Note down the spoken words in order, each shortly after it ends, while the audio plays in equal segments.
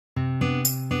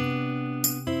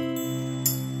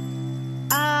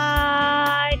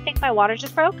my water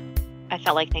just broke. I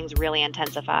felt like things really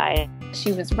intensified.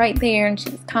 She was right there and she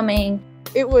was coming.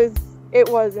 It was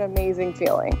an amazing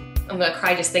feeling. I'm going to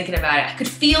cry just thinking about it. I could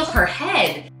feel her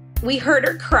head. We heard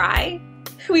her cry.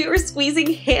 We were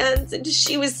squeezing hands and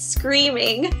she was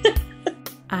screaming.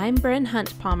 I'm Bryn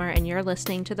Hunt-Palmer, and you're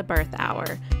listening to The Birth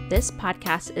Hour. This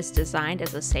podcast is designed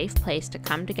as a safe place to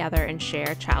come together and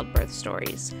share childbirth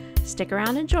stories. Stick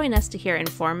around and join us to hear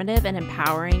informative and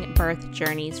empowering birth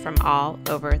journeys from all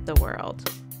over the world.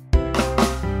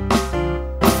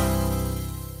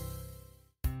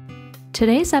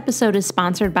 Today's episode is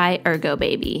sponsored by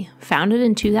Ergobaby. Founded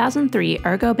in 2003,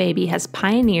 Ergobaby has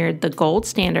pioneered the gold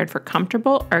standard for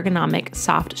comfortable, ergonomic,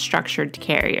 soft, structured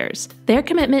carriers. Their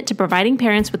commitment to providing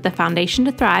parents with the foundation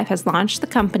to thrive has launched the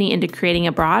company into creating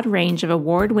a broad range of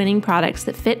award-winning products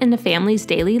that fit into families'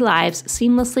 daily lives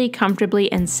seamlessly,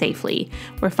 comfortably, and safely,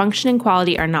 where function and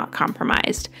quality are not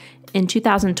compromised. In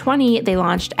 2020, they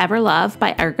launched Everlove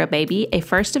by Ergobaby, a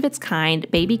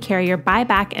first-of-its-kind baby carrier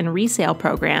buyback and resale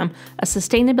program, a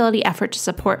sustainability effort to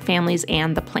support families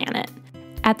and the planet.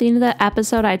 At the end of the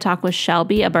episode, I talk with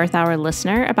Shelby, a Birth Hour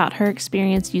listener, about her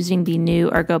experience using the new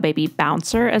Ergobaby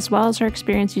Bouncer, as well as her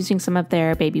experience using some of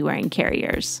their baby-wearing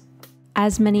carriers.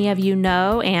 As many of you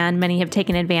know, and many have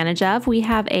taken advantage of, we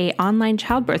have an online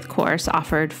childbirth course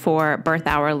offered for Birth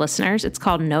Hour listeners. It's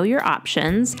called Know Your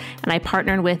Options, and I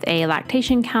partnered with a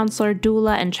lactation counselor,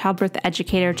 doula, and childbirth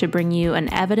educator to bring you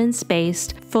an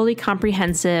evidence-based, fully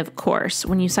comprehensive course.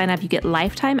 When you sign up, you get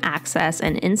lifetime access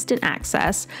and instant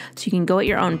access, so you can go at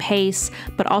your own pace,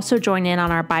 but also join in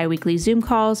on our bi-weekly Zoom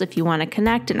calls if you want to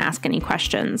connect and ask any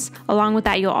questions. Along with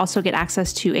that, you'll also get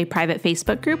access to a private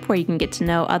Facebook group where you can get to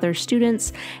know other students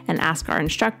and ask our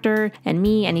instructor and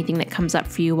me anything that comes up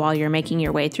for you while you're making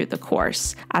your way through the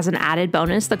course. As an added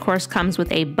bonus, the course comes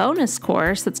with a bonus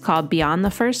course that's called Beyond the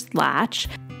First Latch.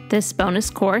 This bonus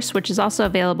course, which is also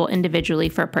available individually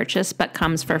for purchase but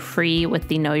comes for free with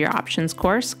the Know Your Options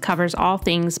course, covers all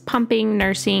things pumping,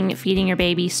 nursing, feeding your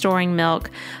baby, storing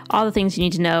milk, all the things you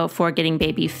need to know for getting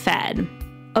baby fed.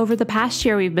 Over the past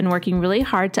year, we've been working really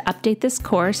hard to update this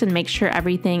course and make sure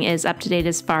everything is up to date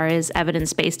as far as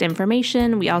evidence-based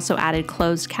information. We also added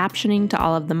closed captioning to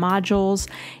all of the modules,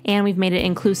 and we've made it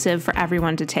inclusive for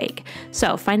everyone to take.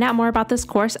 So find out more about this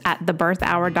course at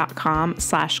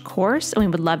thebirthhour.com/course, and we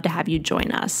would love to have you join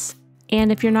us. And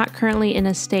if you're not currently in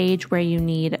a stage where you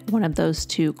need one of those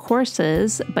two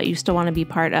courses, but you still want to be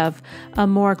part of a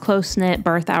more close-knit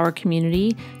Birth Hour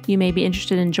community, you may be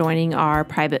interested in joining our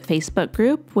private Facebook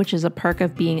group, which is a perk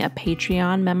of being a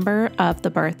Patreon member of the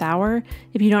Birth Hour.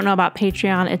 If you don't know about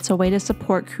Patreon, it's a way to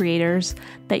support creators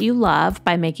that you love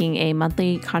by making a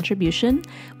monthly contribution.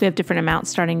 We have different amounts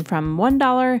starting from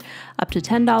 $1 up to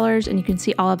 $10, and you can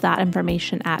see all of that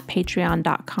information at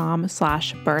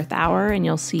patreon.com/birthhour, and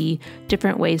you'll see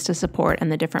different ways to support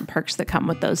and the different perks that come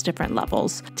with those different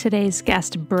levels. Today's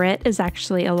guest, Britt, is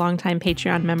actually a longtime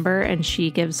Patreon member, and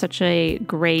she gives such a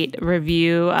great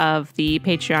review of the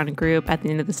Patreon group at the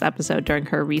end of this episode during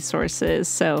her resources.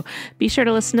 So be sure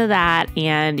to listen to that,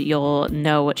 and you'll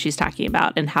know what she's talking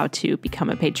about and how to become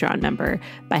a Patreon member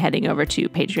by heading over to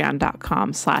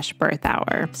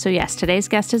patreon.com/birthhour. So yes, today's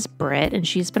guest is Britt, and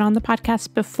she's been on the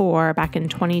podcast before. Back in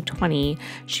 2020,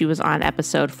 she was on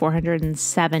episode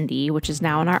 470, which is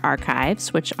now in our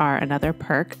archives, which are another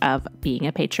perk of being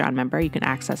a Patreon member. You can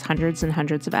access hundreds and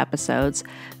hundreds of episodes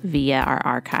via our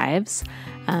archives.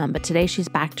 But today she's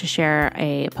back to share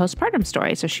a postpartum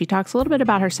story. So she talks a little bit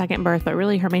about her second birth, but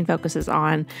really her main focus is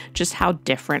on just how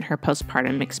different her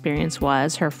postpartum experience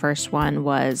was. Her first one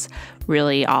was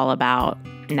really all about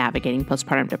navigating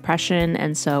postpartum depression.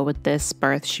 And so with this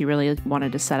birth, she really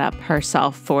wanted to set up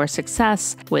herself for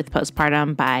success with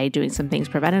postpartum by doing some things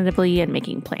preventatively and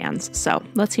making plans. So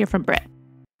let's hear from Britt.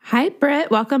 Hi,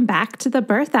 Britt. Welcome back to the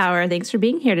Birth Hour. Thanks for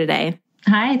being here today.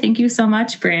 Hi, thank you so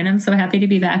much, Brian. I'm so happy to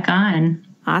be back on.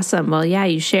 Awesome. Well, yeah,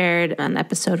 you shared on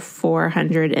episode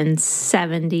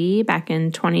 470 back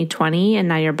in 2020, and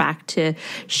now you're back to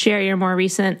share your more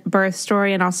recent birth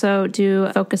story and also do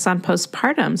focus on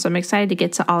postpartum. So I'm excited to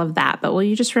get to all of that. But will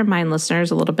you just remind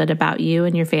listeners a little bit about you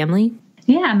and your family?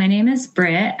 Yeah, my name is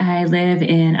Britt. I live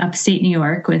in upstate New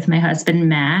York with my husband,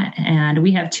 Matt, and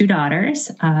we have two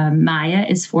daughters. Maya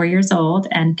is 4 years old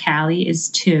and Callie is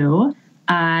 2.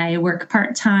 I work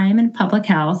part-time in public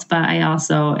health, but I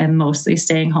also am mostly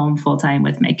staying home full-time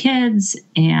with my kids.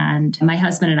 And my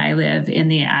husband and I live in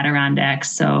the Adirondacks,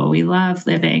 so we love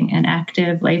living an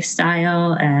active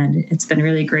lifestyle. And it's been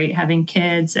really great having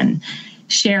kids and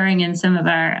sharing in some of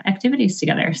our activities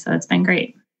together. So it's been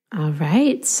great. All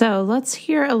right. So let's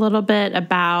hear a little bit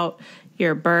about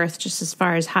your birth, just as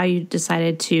far as how you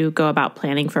decided to go about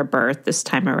planning for birth this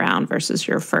time around versus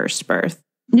your first birth.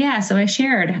 Yeah, so I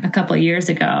shared a couple of years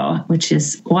ago, which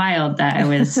is wild that I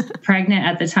was pregnant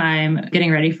at the time, getting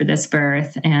ready for this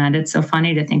birth. And it's so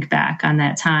funny to think back on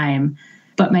that time.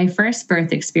 But my first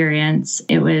birth experience,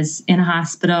 it was in a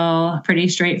hospital, pretty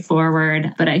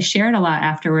straightforward. But I shared a lot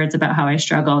afterwards about how I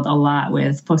struggled a lot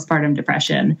with postpartum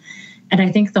depression. And I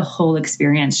think the whole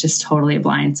experience just totally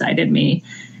blindsided me.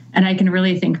 And I can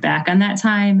really think back on that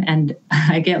time, and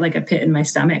I get like a pit in my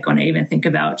stomach when I even think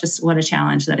about just what a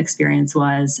challenge that experience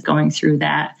was, going through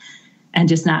that and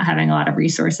just not having a lot of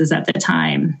resources at the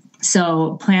time.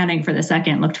 So planning for the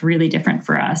second looked really different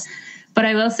for us. But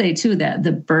I will say too that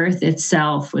the birth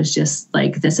itself was just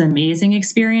like this amazing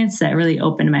experience that really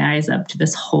opened my eyes up to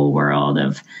this whole world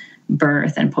of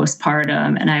birth and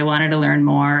postpartum. And I wanted to learn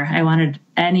more. I wanted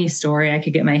any story I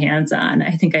could get my hands on.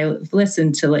 I think I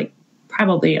listened to like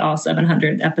probably all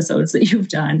 700 episodes that you've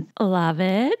done. Love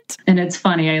it. And it's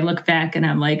funny, I look back and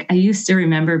I'm like, I used to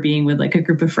remember being with like a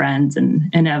group of friends, and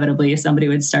inevitably somebody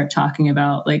would start talking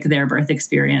about like their birth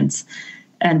experience.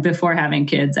 And before having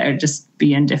kids, I would just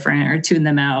be indifferent or tune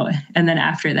them out. And then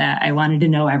after that, I wanted to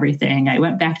know everything. I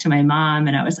went back to my mom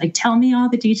and I was like, tell me all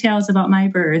the details about my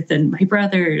birth and my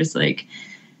brothers. Like,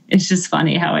 it's just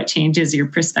funny how it changes your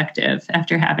perspective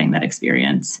after having that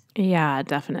experience. Yeah,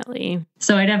 definitely.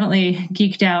 So I definitely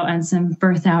geeked out on some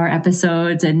birth hour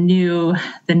episodes and knew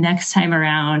the next time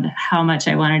around how much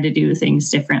I wanted to do things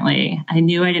differently. I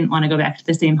knew I didn't want to go back to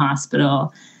the same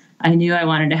hospital. I knew I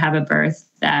wanted to have a birth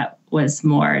that was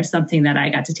more something that I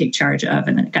got to take charge of,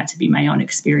 and then it got to be my own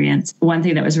experience. One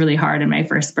thing that was really hard in my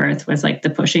first birth was like the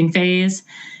pushing phase.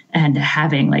 And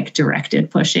having like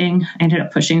directed pushing, I ended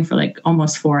up pushing for like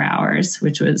almost 4 hours,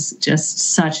 which was just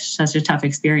such a tough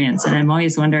experience. And I'm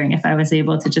always wondering if I was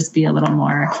able to just be a little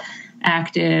more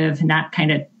active, not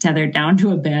kind of tethered down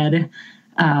to a bed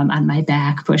on my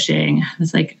back pushing. I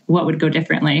was like, what would go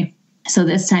differently? So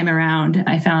this time around,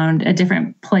 I found a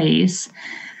different place.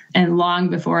 And long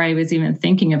before I was even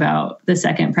thinking about the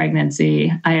second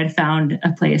pregnancy, I had found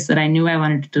a place that I knew I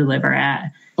wanted to deliver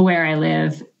at. Where I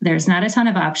live, there's not a ton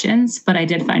of options, but I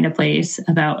did find a place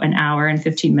about an hour and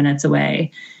 15 minutes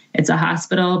away. It's a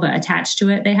hospital, but attached to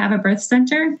it, they have a birth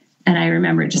center. And I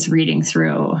remember just reading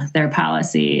through their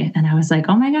policy and I was like,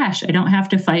 oh my gosh, I don't have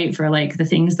to fight for like the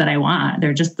things that I want.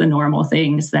 They're just the normal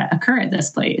things that occur at this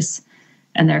place.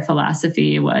 And their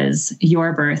philosophy was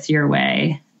your birth, your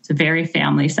way. It's very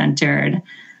family centered.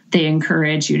 They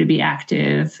encourage you to be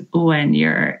active when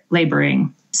you're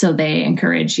laboring. So they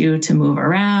encourage you to move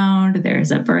around.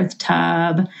 There's a birth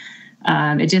tub.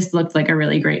 It just looked like a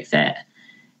really great fit.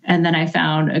 And then I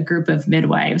found a group of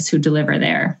midwives who deliver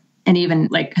there. And even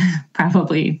like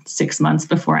probably 6 months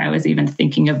before I was even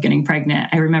thinking of getting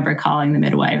pregnant, I remember calling the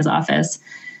midwives office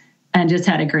and just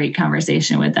had a great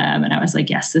conversation with them. And I was like,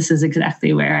 yes, this is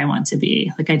exactly where I want to be.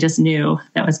 Like I just knew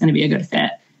that was going to be a good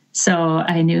fit. So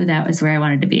I knew that was where I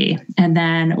wanted to be. And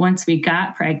then once we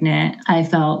got pregnant, I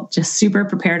felt just super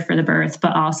prepared for the birth.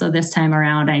 But also this time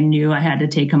around, I knew I had to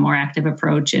take a more active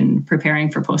approach in preparing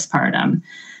for postpartum.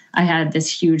 I had this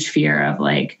huge fear of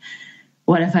like,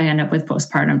 what if I end up with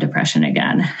postpartum depression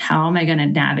again? How am I going to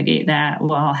navigate that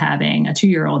while having a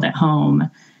 2-year-old at home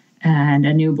and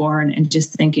a newborn, and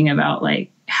just thinking about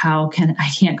like,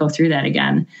 I can't go through that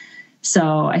again.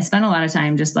 So I spent a lot of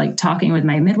time just like talking with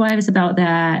my midwives about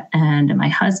that. And my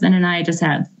husband and I just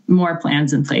had more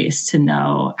plans in place to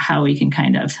know how we can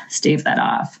kind of stave that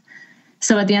off.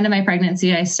 So at the end of my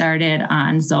pregnancy, I started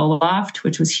on Zoloft,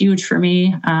 which was huge for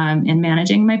me in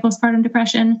managing my postpartum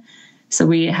depression. So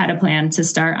we had a plan to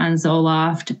start on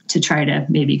Zoloft to try to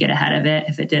maybe get ahead of it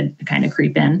if it did kind of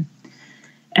creep in.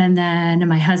 And then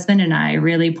my husband and I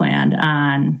really planned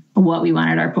on what we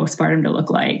wanted our postpartum to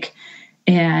look like.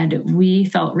 And we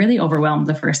felt really overwhelmed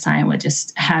the first time with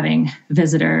just having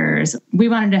visitors. We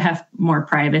wanted to have more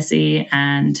privacy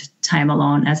and time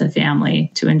alone as a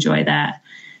family to enjoy that,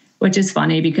 which is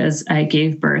funny because I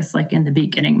gave birth like in the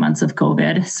beginning months of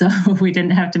COVID. So we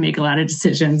didn't have to make a lot of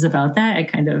decisions about that.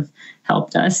 It kind of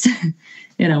helped us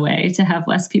in a way to have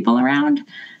less people around.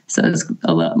 So it was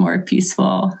a lot more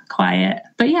peaceful, quiet.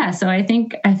 But yeah, so I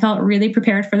think I felt really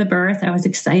prepared for the birth. I was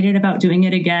excited about doing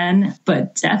it again,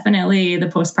 but definitely the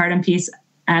postpartum piece,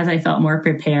 as I felt more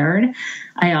prepared,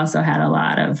 I also had a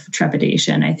lot of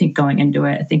trepidation, I think, going into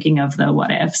it, thinking of the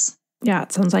what ifs. Yeah,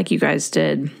 it sounds like you guys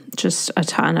did just a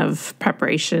ton of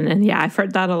preparation. And yeah, I've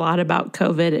heard that a lot about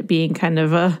COVID, it being kind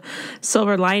of a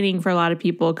silver lining for a lot of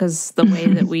people, because the way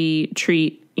that we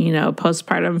treat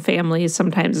postpartum families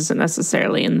sometimes isn't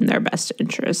necessarily in their best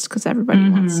interest, because everybody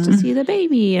wants to see the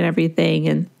baby and everything.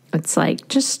 And It's like,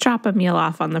 just drop a meal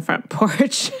off on the front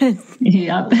porch and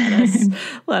Yep.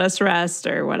 let us rest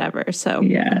or whatever. So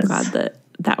Yes. I'm glad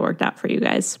that worked out for you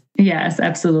guys. Yes,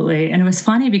 absolutely. And it was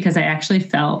funny because I actually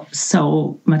felt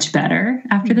so much better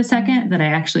after the second that I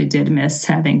actually did miss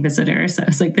having visitors. So I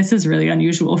was like, this is really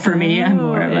unusual for me. I'm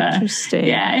more of a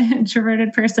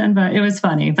introverted person, but it was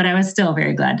funny. But I was still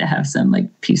very glad to have some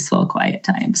like peaceful, quiet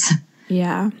times.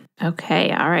 Yeah.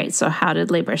 Okay. All right. So how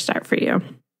did labor start for you?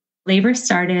 Labor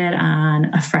started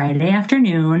on a Friday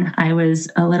afternoon. I was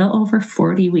a little over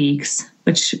 40 weeks,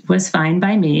 which was fine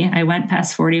by me. I went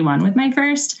past 41 with my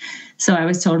first. So I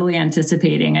was totally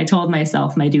anticipating. I told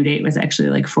myself my due date was actually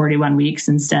like 41 weeks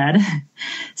instead.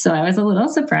 So I was a little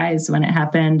surprised when it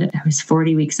happened. I was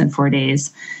 40 weeks and 4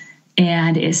 days.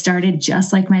 And it started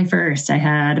just like my first. I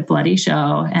had a bloody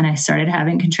show and I started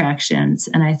having contractions.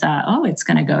 And I thought, oh, it's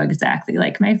going to go exactly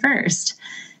like my first.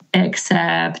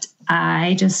 Except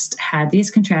I just had these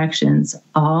contractions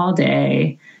all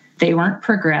day. They weren't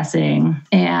progressing.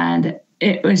 And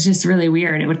it was just really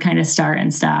weird. It would kind of start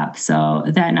and stop. So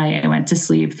that night I went to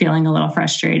sleep feeling a little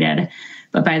frustrated.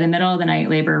 But by the middle of the night,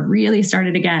 labor really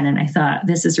started again. And I thought,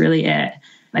 this is really it.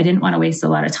 I didn't want to waste a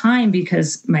lot of time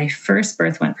because my first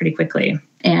birth went pretty quickly.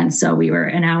 And so we were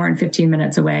an hour and 15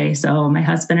 minutes away. So my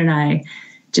husband and I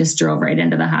just drove right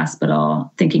into the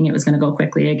hospital thinking it was going to go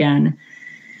quickly again.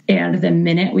 And the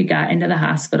minute we got into the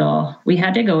hospital, we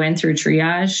had to go in through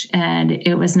triage, and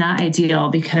it was not ideal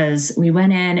because we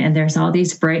went in and there's all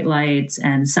these bright lights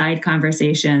and side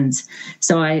conversations.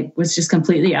 So I was just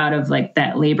completely out of like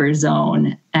that labor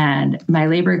zone, and my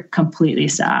labor completely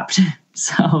stopped.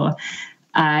 So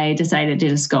I decided to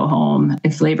just go home.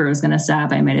 If labor was going to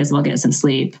stop, I might as well get some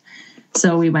sleep.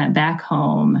 So we went back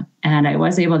home and I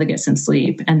was able to get some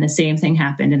sleep. And the same thing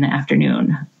happened in the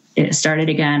afternoon. It started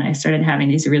again. I started having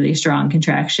these really strong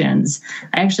contractions.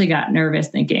 I actually got nervous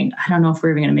thinking, I don't know if we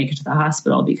were going to make it to the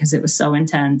hospital because it was so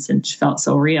intense and felt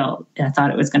so real. I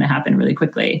thought it was going to happen really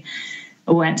quickly.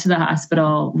 I went to the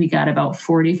hospital. We got about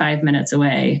 45 minutes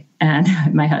away and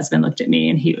my husband looked at me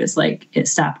and he was like, it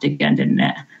stopped again, didn't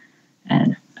it?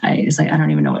 And I was like, I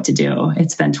don't even know what to do.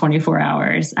 It's been 24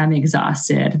 hours. I'm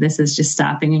exhausted. This is just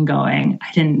stopping and going.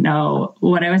 I didn't know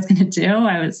what I was going to do.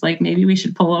 I was like, maybe we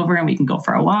should pull over and we can go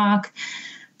for a walk.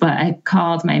 But I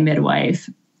called my midwife,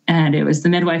 and it was the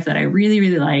midwife that I really,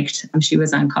 really liked. She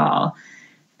was on call.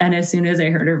 And as soon as I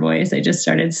heard her voice, I just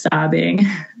started sobbing.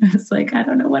 I was like, I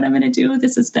don't know what I'm going to do.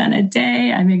 This has been a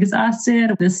day. I'm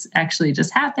exhausted. This actually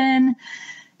just happened.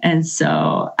 And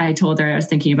so I told her I was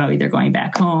thinking about either going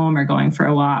back home or going for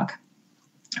a walk.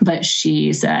 But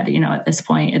she said, at this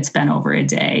point, it's been over a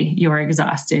day. You're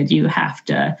exhausted.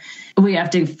 We have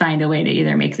to find a way to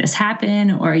either make this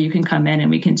happen or you can come in and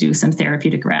we can do some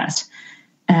therapeutic rest.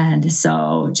 And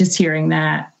so just hearing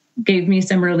that gave me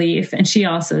some relief. And she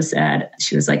also said,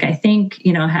 she was like, I think,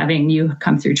 having you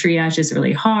come through triage is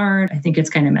really hard. I think it's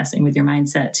kind of messing with your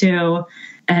mindset too.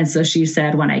 And so she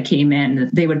said, when I came in,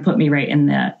 they would put me right in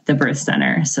the birth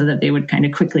center so that they would kind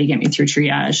of quickly get me through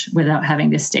triage without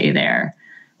having to stay there,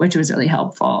 which was really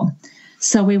helpful.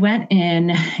 So we went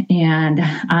in, and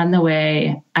on the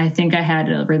way, I think I had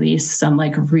to release some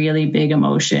like really big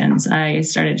emotions. I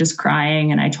started just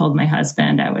crying, and I told my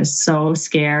husband I was so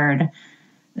scared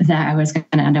that I was going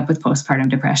to end up with postpartum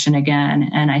depression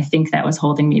again. And I think that was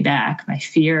holding me back, my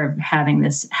fear of having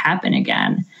this happen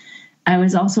again. I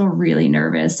was also really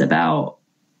nervous about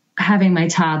having my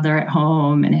toddler at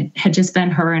home, and it had just been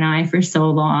her and I for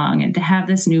so long, and to have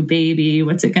this new baby,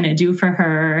 what's it going to do for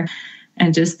her?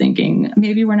 And just thinking,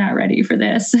 maybe we're not ready for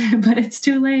this, but it's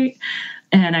too late.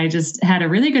 And I just had a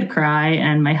really good cry,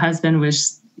 and my husband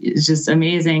was just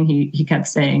amazing. He kept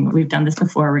saying, we've done this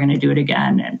before, we're going to do it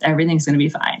again, and everything's going to be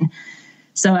fine.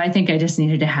 So I think I just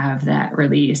needed to have that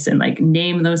release and like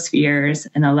name those fears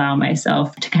and allow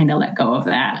myself to kind of let go of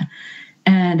that.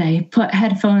 And I put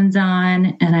headphones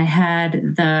on, and I had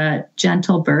the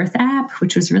Gentle Birth app,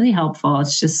 which was really helpful.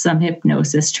 It's just some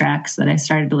hypnosis tracks that I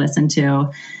started to listen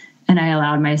to. And I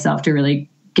allowed myself to really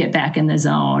get back in the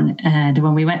zone. And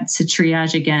when we went to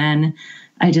triage again,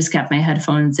 I just kept my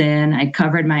headphones in. I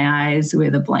covered my eyes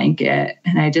with a blanket,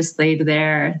 and I just laid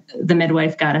there. The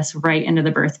midwife got us right into the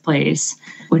birthplace,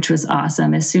 which was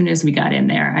awesome. As soon as we got in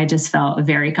there, I just felt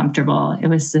very comfortable. It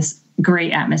was this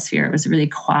great atmosphere. It was really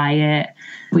quiet.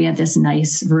 We had this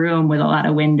nice room with a lot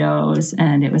of windows,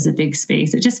 and it was a big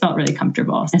space. It just felt really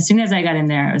comfortable. As soon as I got in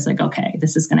there, I was like, okay,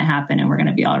 this is going to happen and we're going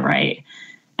to be all right.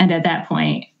 And at that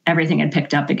point, everything had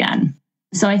picked up again.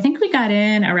 So I think we got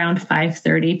in around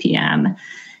 5:30 p.m.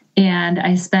 And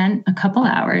I spent a couple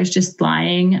hours just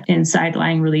lying in side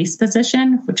lying release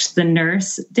position, which the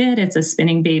nurse did. It's a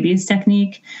spinning babies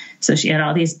technique. So she had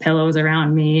all these pillows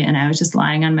around me and I was just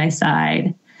lying on my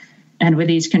side. And with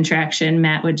each contraction,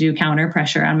 Matt would do counter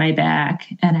pressure on my back.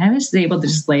 And I was able to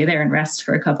just lay there and rest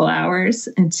for a couple hours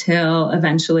until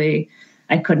eventually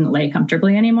I couldn't lay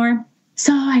comfortably anymore.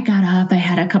 So I got up, I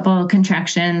had a couple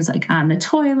contractions like on the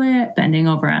toilet, bending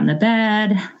over on the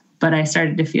bed, but I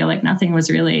started to feel like nothing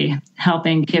was really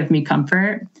helping give me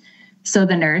comfort. So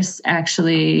the nurse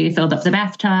actually filled up the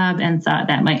bathtub and thought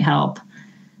that might help.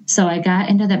 So I got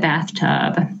into the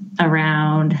bathtub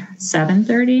around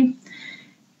 7:30.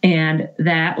 And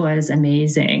that was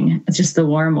amazing. It's just the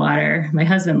warm water. My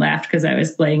husband laughed because I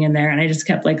was laying in there and I just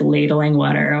kept like ladling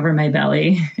water over my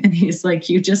belly. And he's like,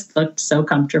 you just looked so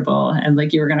comfortable and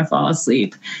like you were going to fall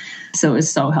asleep. So it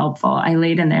was so helpful. I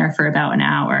laid in there for about an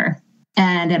hour.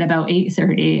 And at about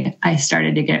 8:30, I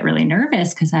started to get really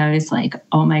nervous because I was like,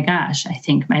 oh my gosh, I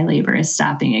think my labor is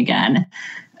stopping again.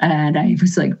 And I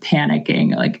was like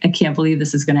panicking, like, I can't believe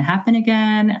this is going to happen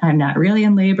again. I'm not really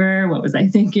in labor. What was I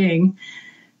thinking?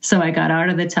 So I got out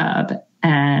of the tub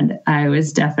and I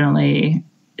was definitely,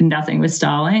 nothing was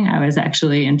stalling. I was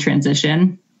actually in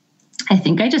transition. I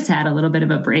think I just had a little bit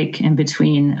of a break in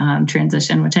between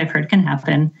transition, which I've heard can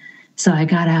happen. So I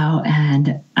got out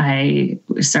and I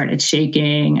started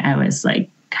shaking. I was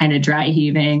like kind of dry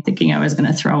heaving, thinking I was going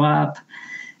to throw up.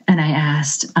 And I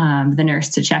asked the nurse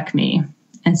to check me.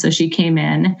 And so she came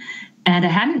in and I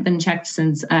hadn't been checked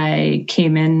since I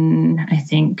came in, I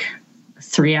think,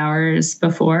 3 hours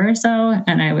before or so.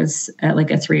 And I was at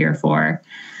like a 3 or 4.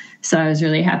 So I was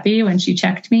really happy when she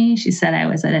checked me. She said I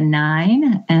was at a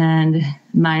 9 and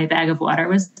my bag of water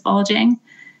was bulging.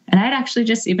 And I'd actually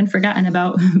just even forgotten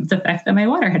about the fact that my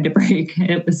water had to break.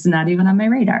 It was not even on my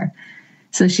radar.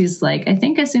 So she's like, I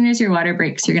think as soon as your water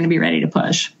breaks, you're going to be ready to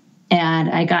push. And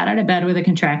I got out of bed with a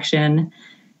contraction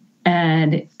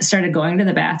and started going to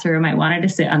the bathroom. I wanted to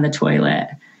sit on the toilet,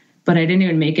 but I didn't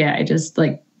even make it. I just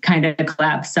like kind of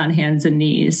collapsed on hands and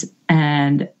knees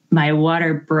and my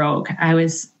water broke. I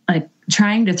was like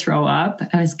trying to throw up.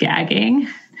 I was gagging.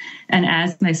 And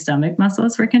as my stomach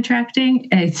muscles were contracting,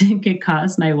 I think it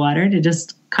caused my water to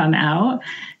just come out.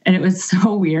 And it was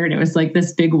so weird. It was like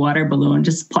this big water balloon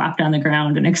just plopped on the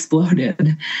ground and exploded.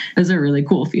 It was a really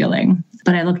cool feeling.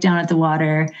 But I looked down at the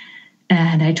water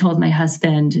and I told my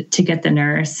husband to get the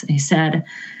nurse. He said,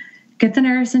 get the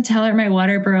nurse and tell her my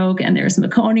water broke and there's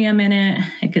meconium in it.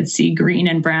 I could see green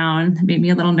and brown. It made me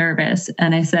a little nervous.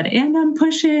 And I said, and I'm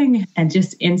pushing. And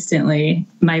just instantly,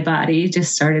 my body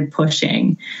just started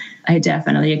pushing. I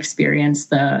definitely experienced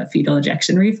the fetal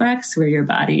ejection reflex where your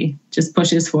body just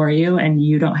pushes for you and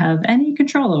you don't have any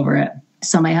control over it.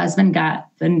 So my husband got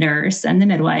the nurse and the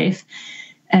midwife.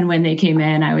 And when they came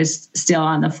in, I was still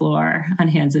on the floor on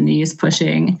hands and knees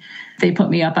pushing. They put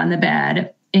me up on the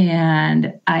bed.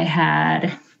 And I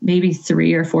had maybe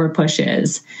 3 or 4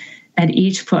 pushes. And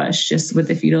each push, just with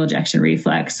the fetal ejection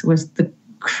reflex, was the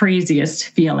craziest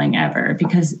feeling ever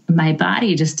because my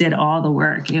body just did all the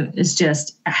work. It was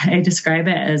just, I describe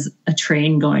it as a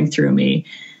train going through me.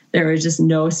 There was just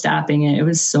no stopping it. It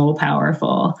was so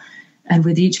powerful. And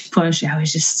with each push, I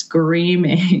was just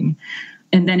screaming.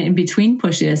 And then in between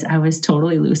pushes, I was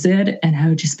totally lucid and I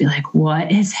would just be like,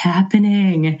 what is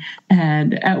happening?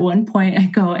 And at one point I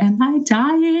go, am I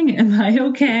dying? Am I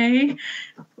okay?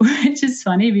 Which is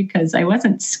funny because I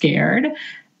wasn't scared.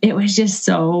 It was just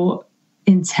so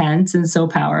intense and so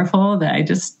powerful that I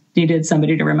just needed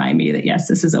somebody to remind me that, yes,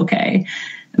 this is okay.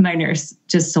 My nurse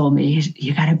just told me,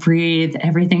 you got to breathe.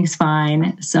 Everything's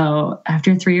fine. So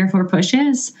after 3 or 4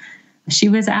 pushes, she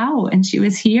was out and she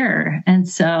was here. And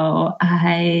so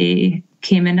I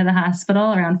came into the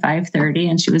hospital around 5:30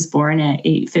 and she was born at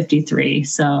 8:53.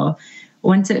 So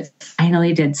once it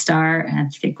finally did start, and I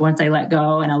think once I let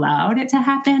go and allowed it to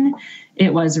happen,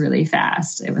 it was really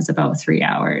fast. It was about 3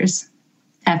 hours.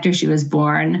 After she was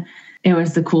born, it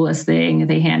was the coolest thing.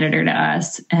 They handed her to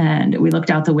us and we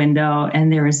looked out the window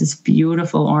and there was this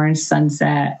beautiful orange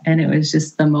sunset. And it was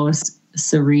just the most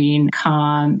serene,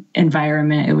 calm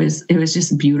environment. It was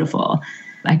just beautiful.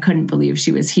 I couldn't believe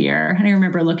she was here. And I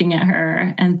remember looking at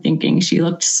her and thinking she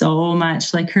looked so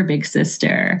much like her big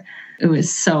sister. It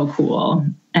was so cool.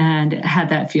 And had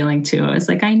that feeling too. I was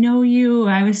like, I know you.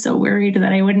 I was so worried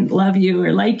that I wouldn't love you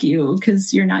or like you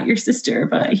because you're not your sister,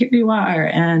 but here you are.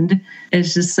 And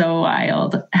it's just so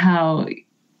wild how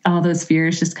all those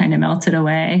fears just kind of melted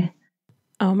away.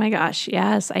 Oh my gosh.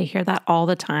 Yes. I hear that all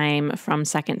the time from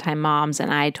second-time moms.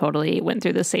 And I totally went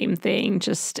through the same thing.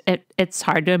 Just it's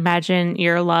hard to imagine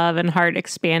your love and heart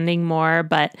expanding more,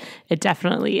 but it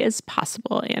definitely is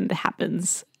possible and it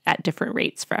happens at different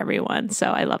rates for everyone. So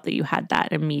I love that you had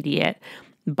that immediate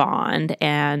bond.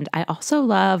 And I also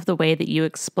love the way that you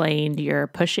explained your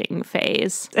pushing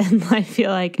phase. And I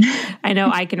feel like I know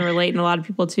I can relate, and a lot of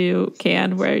people too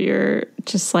can, where you're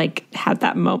just like had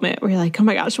that moment where you're like, oh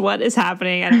my gosh, what is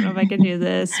happening? I don't know if I can do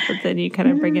this. But then you kind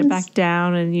of bring it back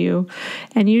down and you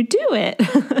do it.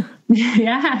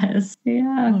 Yes.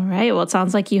 Yeah. All right. Well, it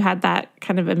sounds like you had that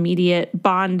kind of immediate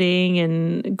bonding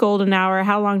and golden hour.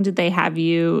 How long did they have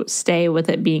you stay with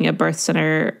it being a birth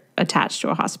center attached to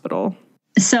a hospital?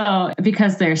 So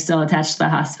because they're still attached to the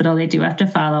hospital, they do have to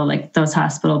follow like those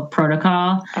hospital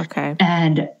protocol. Okay.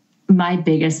 And my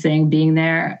biggest thing being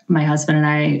there, my husband and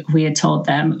I, we had told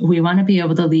them, we want to be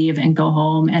able to leave and go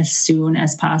home as soon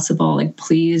as possible. Like,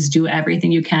 please do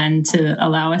everything you can to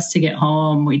allow us to get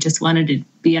home. We just wanted to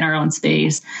be in our own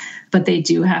space. But they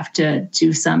do have to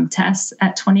do some tests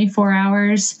at 24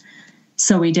 hours.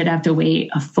 So we did have to wait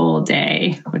a full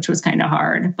day, which was kind of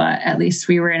hard, but at least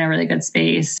we were in a really good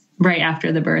space. Right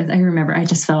after the birth, I remember I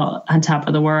just felt on top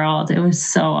of the world. It was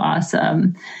so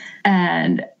awesome.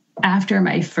 And after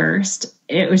my first,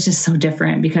 it was just so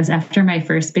different, because after my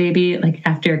first baby, like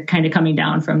after kind of coming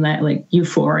down from that like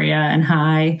euphoria and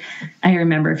high, I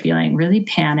remember feeling really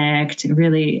panicked,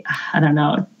 really, I don't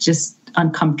know, just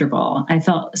uncomfortable. I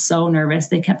felt so nervous.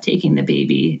 They kept taking the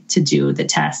baby to do the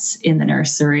tests in the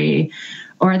nursery,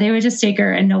 or they would just take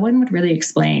her and no one would really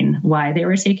explain why they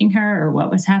were taking her or what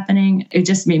was happening. It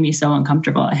just made me so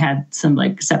uncomfortable. I had some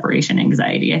like separation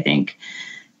anxiety, I think.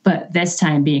 But this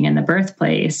time being in the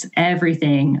birthplace,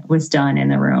 everything was done in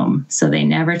the room. So they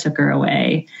never took her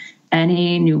away.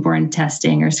 Any newborn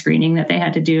testing or screening that they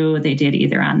had to do, they did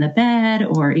either on the bed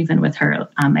or even with her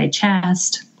on my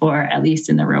chest, or at least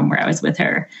in the room where I was with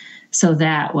her. So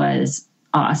that was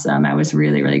awesome. I was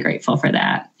really, really grateful for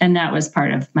that. And that was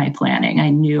part of my planning. I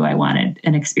knew I wanted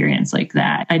an experience like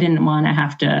that. I didn't want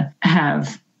to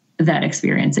have that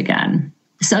experience again.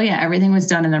 So yeah, everything was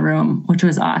done in the room, which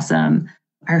was awesome.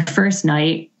 Our first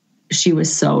night, she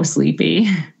was so sleepy,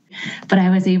 but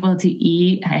I was able to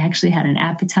eat. I actually had an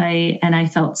appetite and I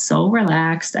felt so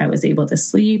relaxed. I was able to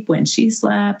sleep when she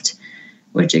slept,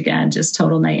 which again, just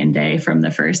total night and day from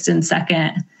the first and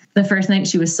second. The first night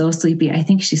she was so sleepy, I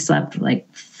think she slept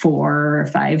like 4 or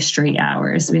 5 straight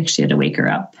hours. We actually had to wake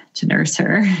her up to nurse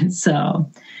her. So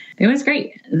it was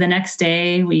great. The next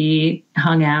day we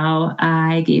hung out.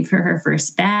 I gave her her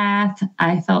first bath.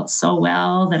 I felt so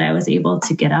well that I was able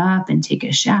to get up and take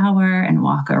a shower and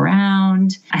walk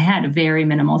around. I had very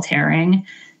minimal tearing.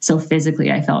 So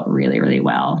physically I felt really, really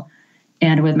well.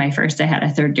 And with my first, I had a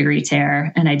 3rd-degree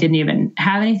tear and I didn't even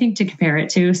have anything to compare it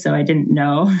to. So I didn't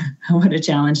know what a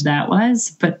challenge that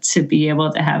was. But to be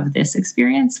able to have this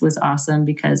experience was awesome,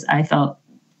 because I felt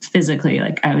physically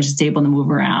like I was just able to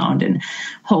move around and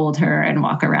hold her and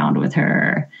walk around with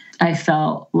her. I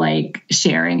felt like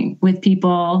sharing with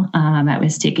people. I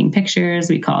was taking pictures.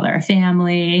 We called our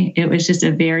family. It was just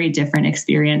a very different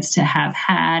experience to have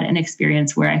had an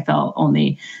experience where I felt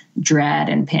only dread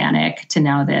and panic to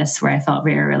now this, where I felt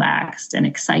very relaxed and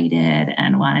excited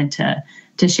and wanted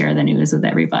to share the news with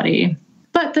everybody.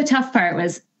 But the tough part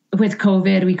was with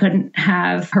COVID, we couldn't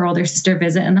have her older sister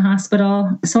visit in the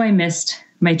hospital. So I missed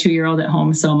my 2-year-old at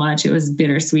home so much. It was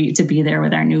bittersweet to be there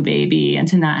with our new baby and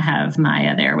to not have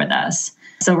Maya there with us.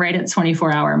 So right at the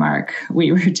 24-hour mark,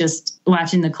 we were just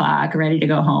watching the clock, ready to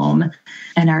go home.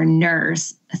 And our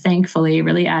nurse, thankfully,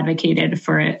 really advocated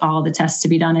for all the tests to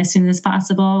be done as soon as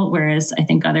possible, whereas I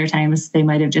think other times they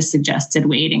might have just suggested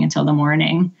waiting until the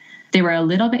morning. They were a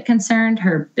little bit concerned.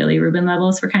 Her bilirubin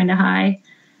levels were kind of high,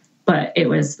 but it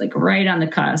was like right on the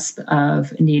cusp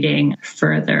of needing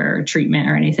further treatment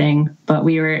or anything. But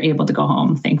we were able to go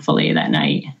home, thankfully, that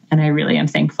night. And I really am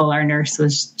thankful. Our nurse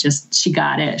was just, she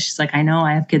got it. She's like, I know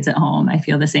I have kids at home. I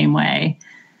feel the same way.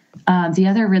 The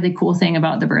other really cool thing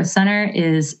about the birth center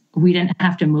is we didn't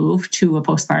have to move to a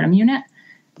postpartum unit.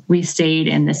 We stayed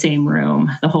in the same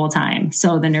room the whole time.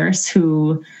 So the nurse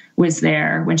who was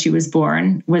there when she was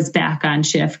born was back on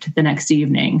shift the next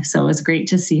evening. So it was great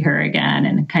to see her again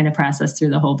and kind of process through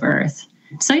the whole birth.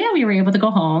 So yeah, we were able to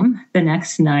go home the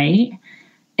next night.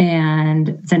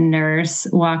 And the nurse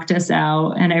walked us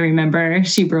out. And I remember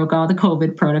she broke all the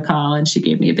COVID protocol and she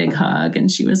gave me a big hug.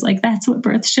 And she was like, that's what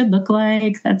birth should look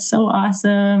like. That's so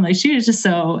awesome. Like, she was just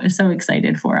so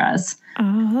excited for us.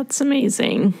 Oh, that's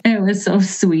amazing. It was so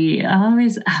sweet.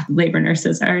 Labor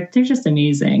nurses they're just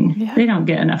amazing. Yeah. They don't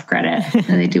get enough credit.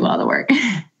 They do all the work.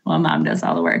 Well, mom does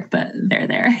all the work, but they're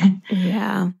there.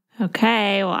 Yeah.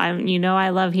 Okay. Well, I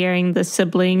love hearing the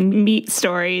sibling meet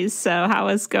stories. So how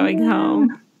was going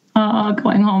home? Oh,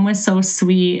 going home was so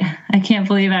sweet. I can't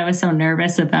believe I was so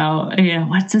nervous about,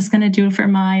 what's this going to do for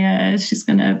Maya? She's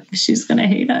going to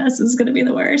hate us. It's going to be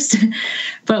the worst.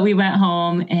 But we went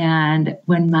home, and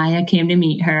when Maya came to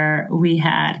meet her, we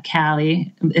had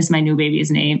Callie, is my new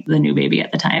baby's name, the new baby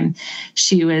at the time.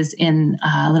 She was in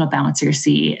a little bouncer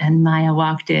seat, and Maya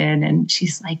walked in and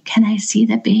she's like, "Can I see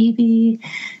the baby?"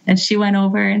 And she went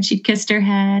over and she kissed her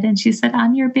head and she said,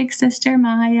 "I'm your big sister,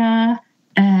 Maya."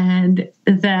 And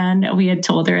then we had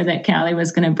told her that Callie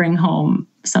was going to bring home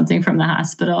something from the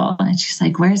hospital. And she's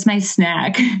like, "Where's my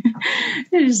snack?"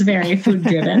 It was very food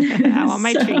driven. I want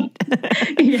my treat.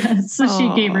 So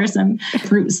she gave her some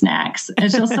fruit snacks.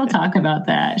 And she'll still talk about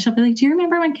that. She'll be like, "Do you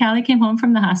remember when Callie came home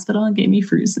from the hospital and gave me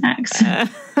fruit snacks?"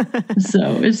 So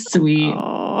it was sweet.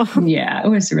 Yeah, it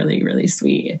was really, really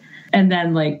sweet. And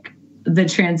then the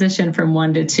transition from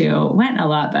 1 to 2 went a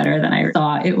lot better than I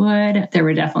thought it would. There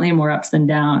were definitely more ups and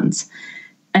downs.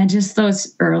 And just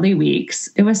those early weeks,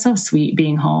 it was so sweet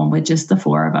being home with just the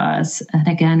 4 of us. And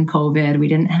again, COVID, we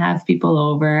didn't have people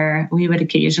over. We would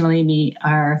occasionally meet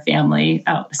our family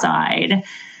outside.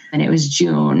 And it was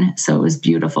June, so it was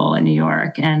beautiful in New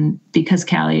York. And because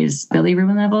Callie's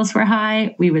bilirubin levels were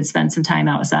high, we would spend some time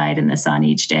outside in the sun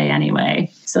each day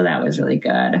anyway. So that was really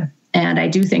good. And I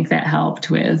do think that helped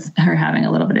with her having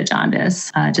a little bit of jaundice.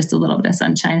 Just a little bit of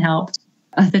sunshine helped.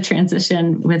 The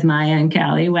transition with Maya and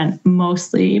Callie went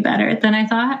mostly better than I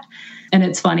thought. And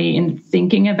it's funny, in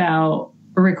thinking about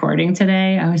recording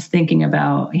today, I was thinking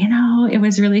about, it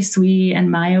was really sweet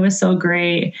and Maya was so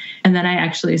great. And then I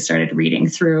actually started reading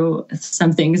through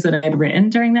some things that I had written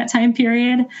during that time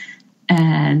period,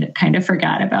 and kind of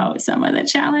forgot about some of the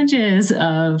challenges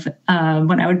of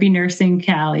when I would be nursing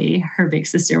Callie, her big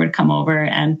sister would come over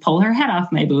and pull her head off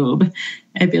my boob.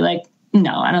 I'd be like,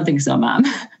 "No, I don't think so, Mom."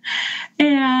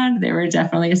 And there were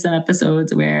definitely some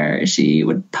episodes where she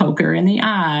would poke her in the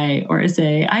eye or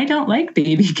say, "I don't like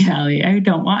baby Callie. I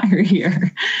don't want her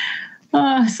here."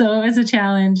 So it was a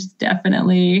challenge,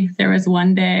 definitely. There was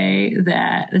one day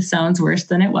that it sounds worse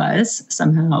than it was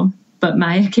somehow. But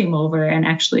Maya came over and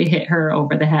actually hit her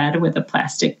over the head with a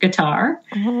plastic guitar.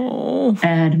 Oh.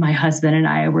 And my husband and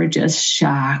I were just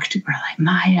shocked. We're like,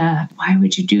 "Maya, why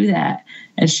would you do that?"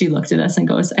 And she looked at us and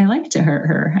goes, "I like to hurt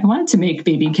her. I wanted to make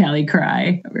baby Callie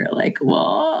cry." We were like,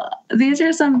 "Well, these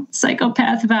are some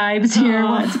psychopath vibes here.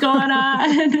 What's going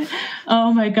on?"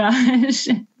 Oh my gosh.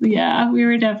 Yeah, we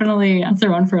were definitely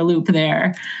thrown for a loop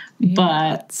there.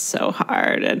 But it's so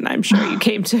hard. And I'm sure you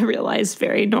came to realize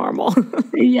very normal.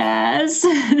 Yes.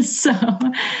 So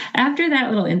after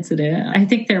that little incident, I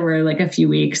think there were a few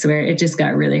weeks where it just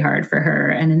got really hard for her.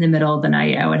 And in the middle of the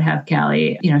night, I would have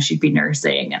Callie, she'd be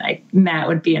nursing, and Matt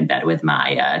would be in bed with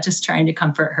Maya, just trying to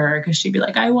comfort her because she'd be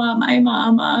like, "I want my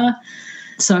mama."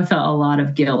 So I felt a lot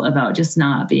of guilt about just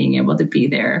not being able to be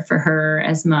there for her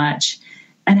as much.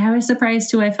 And I was surprised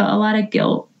too. I felt a lot of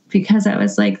guilt because I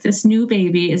was like, this new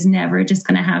baby is never just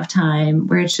going to have time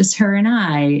where it's just her and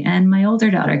I. And my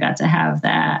older daughter got to have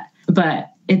that. But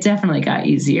it definitely got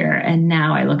easier. And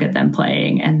now I look at them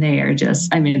playing and they are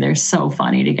just, they're so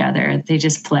funny together. They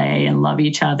just play and love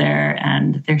each other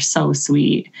and they're so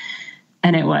sweet.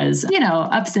 And it was,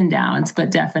 ups and downs,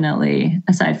 but definitely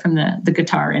aside from the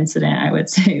guitar incident, I would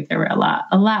say there were a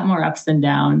lot more ups and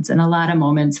downs and a lot of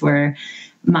moments where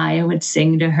Maya would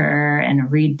sing to her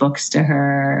and read books to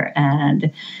her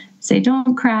and say,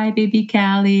 "Don't cry, baby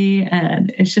Callie."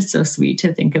 And it's just so sweet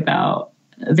to think about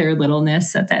their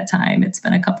littleness at that time. It's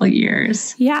been a couple of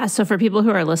years. Yeah. So for people who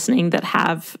are listening that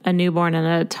have a newborn and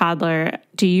a toddler,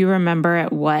 do you remember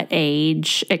at what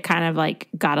age it kind of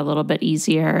got a little bit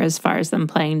easier as far as them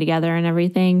playing together and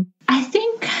everything? I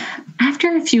think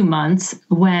after a few months,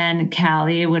 when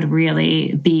Callie would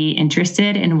really be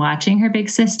interested in watching her big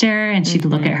sister and she'd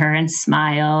look at her and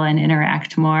smile and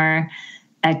interact more,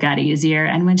 it got easier.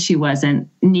 And when she wasn't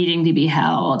needing to be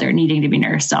held or needing to be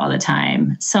nursed all the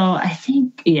time. So I think,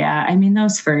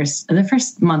 the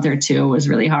first month or two was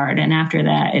really hard. And after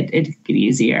that, it got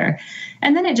easier.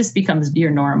 And then it just becomes your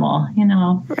normal,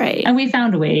 Right. And we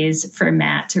found ways for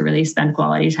Matt to really spend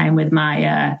quality time with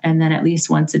Maya. And then at least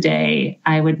once a day,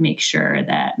 I would make sure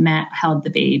that Matt held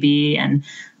the baby and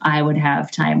I would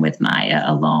have time with Maya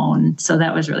alone. So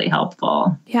that was really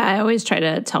helpful. Yeah, I always try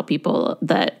to tell people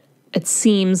that it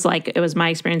seems like it was my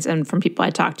experience and from people I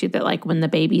talked to that like when the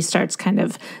baby starts kind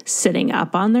of sitting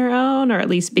up on their own or at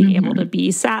least being able to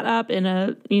be sat up in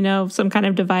a, some kind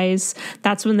of device,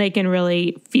 that's when they can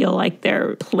really feel like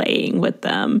they're playing with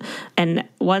them. And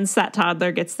once that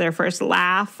toddler gets their first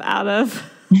laugh out of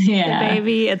the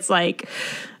baby, it's like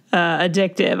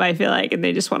addictive, I feel like, and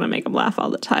they just want to make them laugh all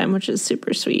the time, which is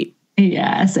super sweet.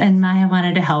 Yes. And Maya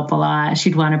wanted to help a lot.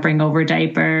 She'd want to bring over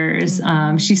diapers.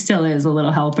 She still is a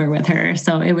little helper with her.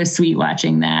 So it was sweet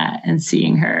watching that and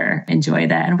seeing her enjoy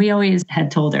that. And we always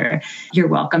had told her, you're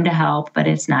welcome to help, but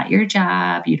it's not your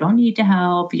job. You don't need to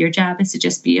help. Your job is to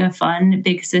just be a fun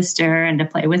big sister and to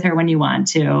play with her when you want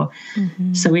to.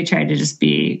 So we tried to just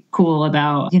be cool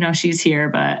about, she's here,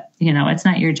 but, it's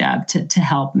not your job to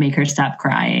help make her stop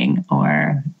crying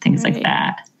or things like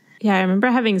that. Yeah, I remember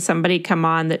having somebody come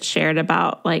on that shared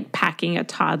about like packing a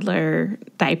toddler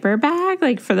diaper bag,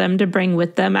 like for them to bring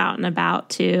with them out and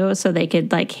about too, so they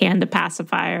could like hand a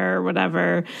pacifier or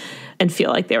whatever and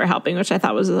feel like they were helping, which I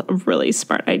thought was a really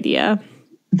smart idea.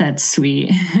 That's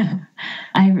sweet.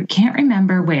 I can't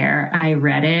remember where I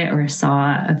read it or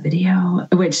saw a video,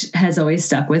 which has always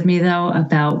stuck with me though,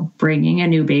 about bringing a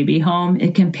new baby home.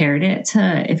 It compared it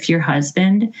to if your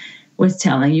husband was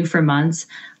telling you for months,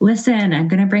 listen, I'm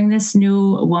going to bring this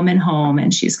new woman home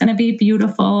and she's going to be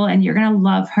beautiful and you're going to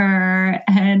love her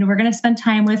and we're going to spend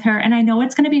time with her. And I know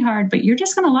it's going to be hard, but you're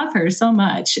just going to love her so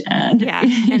much. And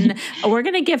and we're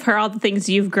going to give her all the things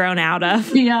you've grown out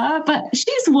of. Yeah, but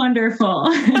she's wonderful.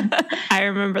 I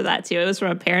remember that too. It was from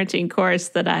a parenting course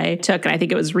that I took and I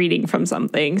think it was reading from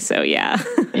something. So yeah.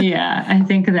 Yeah, I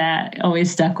think that always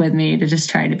stuck with me to just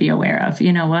try to be aware of,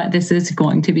 you know what, this is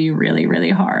going to be really, really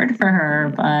hard for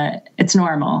her, but it's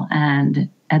normal. And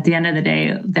at the end of the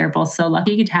day, they're both so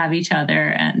lucky to have each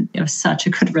other. And it was such a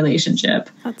good relationship.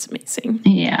 That's amazing.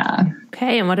 Yeah.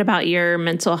 Okay. And what about your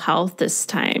mental health this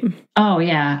time? Oh,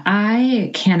 yeah.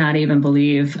 I cannot even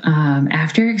believe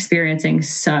after experiencing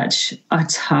such a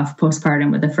tough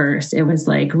postpartum with the first, it was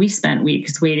like we spent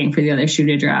weeks waiting for the other shoe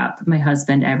to drop. My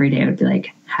husband every day would be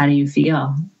like, how do you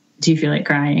feel? Do you feel like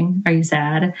crying? Are you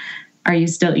sad? Are you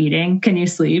still eating? Can you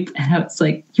sleep? And I was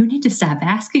like, you need to stop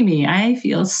asking me. I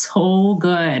feel so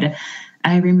good.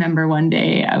 I remember one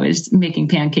day I was making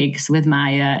pancakes with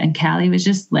Maya and Callie was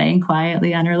just laying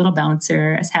quietly on her little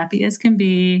bouncer, as happy as can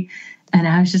be. And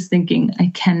I was just thinking,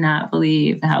 I cannot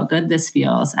believe how good this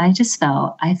feels. I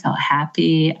felt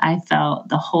happy. I felt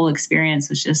the whole experience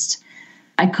was just,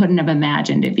 I couldn't have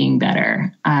imagined it being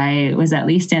better. I was at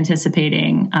least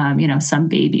anticipating, some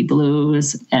baby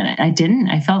blues, and I didn't.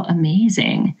 I felt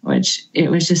amazing, which it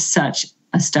was just such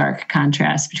a stark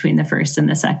contrast between the first and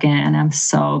the second. And I'm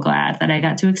so glad that I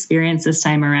got to experience this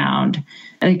time around,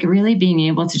 like really being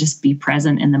able to just be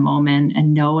present in the moment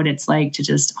and know what it's like to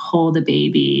just hold a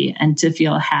baby and to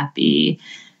feel happy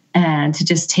and to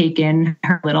just take in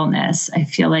her littleness. I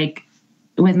feel like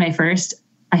with my first,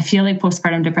 I feel like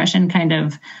postpartum depression kind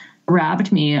of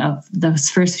robbed me of those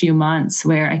first few months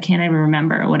where I can't even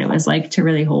remember what it was like to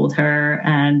really hold her.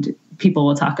 And people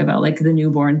will talk about like the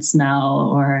newborn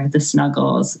smell or the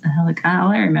snuggles. And I'm like, all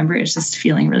I remember is just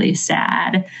feeling really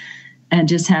sad and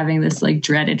just having this like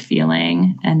dreaded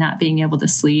feeling and not being able to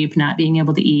sleep, not being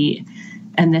able to eat.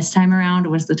 And this time around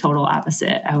was the total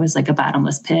opposite. I was like a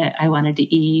bottomless pit. I wanted to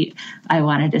eat. I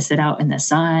wanted to sit out in the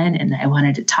sun and I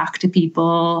wanted to talk to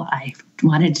people. I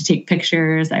wanted to take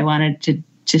pictures. I wanted to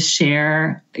just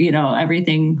share,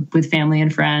 everything with family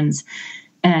and friends.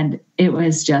 And it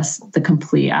was just the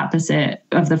complete opposite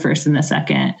of the first and the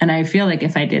second. And I feel like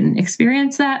if I didn't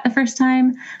experience that the first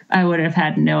time, I would have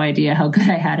had no idea how good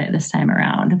I had it this time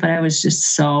around. But I was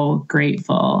just so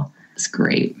grateful. It's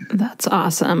great. That's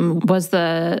awesome. Was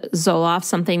the Zoloft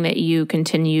something that you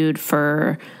continued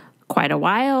for quite a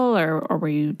while or were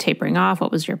you tapering off?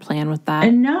 What was your plan with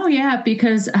that? No, yeah,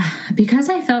 because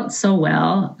I felt so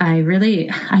well, I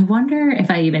wonder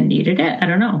if I even needed it. I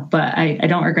don't know, but I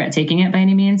don't regret taking it by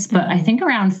any means. But I think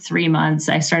around 3 months,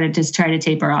 I started to try to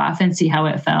taper off and see how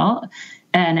it felt.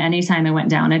 And anytime I went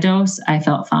down a dose, I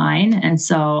felt fine. And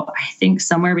so I think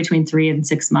somewhere between 3 and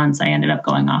 6 months, I ended up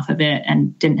going off of it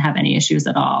and didn't have any issues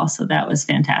at all. So that was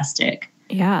fantastic.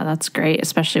 Yeah, that's great,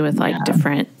 especially with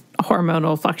different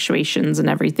hormonal fluctuations and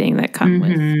everything that come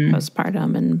with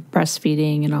postpartum and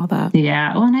breastfeeding and all that.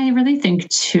 Yeah. Well, and I really think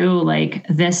too, like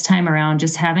this time around,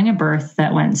 just having a birth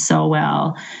that went so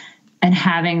well and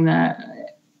having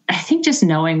I think just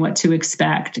knowing what to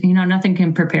expect, nothing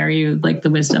can prepare you like the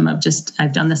wisdom of just,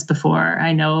 I've done this before.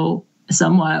 I know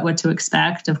somewhat what to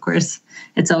expect. Of course,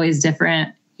 it's always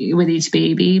different with each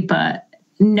baby, but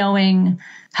knowing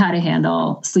how to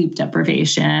handle sleep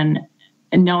deprivation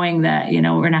and knowing that,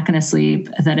 we're not going to sleep,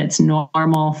 that it's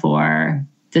normal for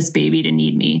this baby to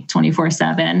need me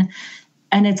 24/7.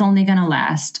 And it's only going to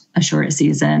last a short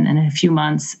season. And in a few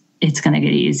months, it's going to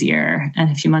get easier. And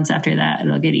a few months after that,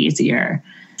 it'll get easier.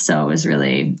 So it was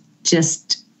really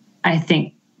just, I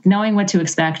think, knowing what to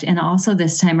expect. And also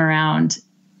this time around,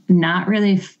 not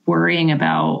really worrying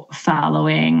about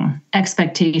following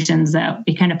expectations that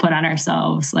we kind of put on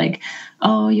ourselves. Like,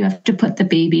 oh, you have to put the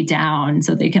baby down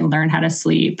so they can learn how to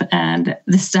sleep. And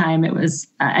this time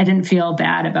I didn't feel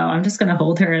bad about, I'm just going to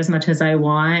hold her as much as I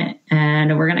want.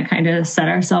 And we're going to kind of set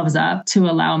ourselves up to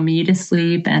allow me to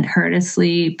sleep and her to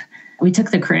sleep. We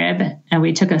took the crib and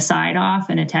we took a side off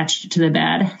and attached it to the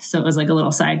bed. So it was like a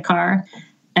little sidecar.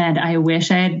 And I wish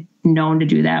I had known to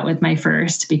do that with my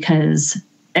first, because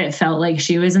it felt like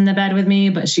she was in the bed with me,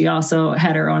 but she also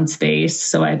had her own space.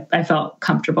 So I felt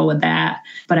comfortable with that.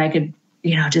 But I could,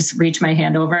 just reach my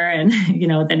hand over and,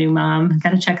 the new mom,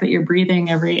 got to check that you're breathing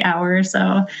every hour or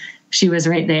so. She was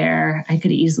right there. I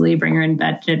could easily bring her in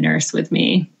bed to nurse with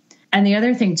me. And the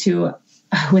other thing too,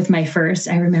 with my first,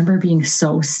 I remember being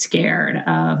so scared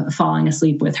of falling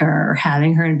asleep with her or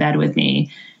having her in bed with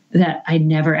me that I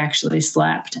never actually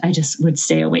slept. I just would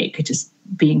stay awake, just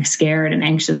being scared and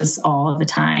anxious all the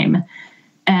time.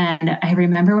 And I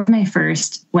remember with my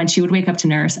first, when she would wake up to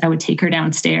nurse, I would take her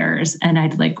downstairs and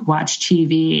I'd watch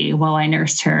TV while I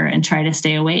nursed her and try to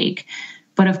stay awake.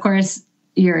 But of course,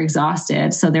 you're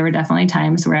exhausted. So there were definitely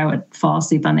times where I would fall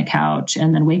asleep on the couch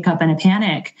and then wake up in a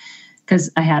panic because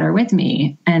I had her with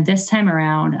me. And this time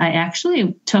around, I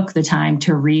actually took the time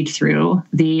to read through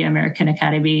the American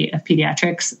Academy of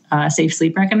Pediatrics safe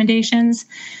sleep recommendations,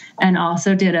 and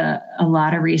also did a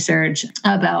lot of research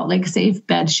about safe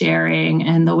bed sharing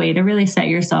and the way to really set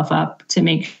yourself up to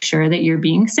make sure that you're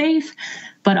being safe,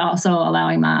 but also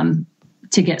allowing mom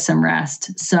to get some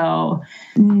rest. So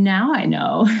now I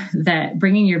know that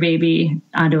bringing your baby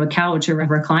onto a couch or a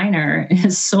recliner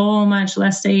is so much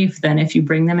less safe than if you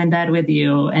bring them in bed with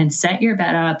you, and set your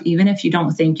bed up, even if you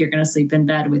don't think you're going to sleep in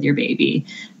bed with your baby,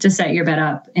 to set your bed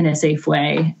up in a safe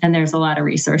way. And there's a lot of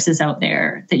resources out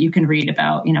there that you can read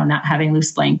about, not having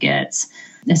loose blankets,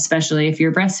 especially if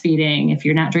you're breastfeeding, if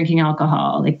you're not drinking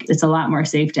alcohol. It's a lot more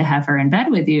safe to have her in bed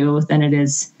with you than it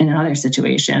is in other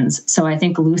situations. So I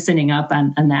think loosening up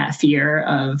on that fear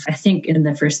of, I think in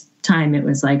the first time it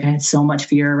was I had so much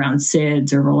fear around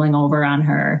SIDS or rolling over on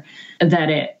her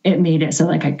that it made it so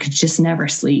I could just never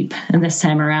sleep. And this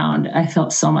time around, I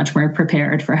felt so much more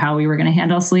prepared for how we were going to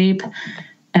handle sleep.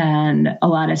 And a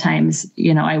lot of times,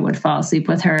 I would fall asleep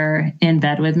with her in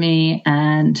bed with me,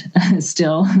 and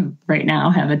still right now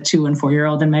have a 2 and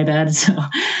 4-year-old in my bed. So,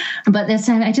 but this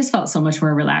time I just felt so much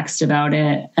more relaxed about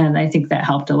it. And I think that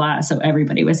helped a lot. So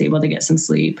everybody was able to get some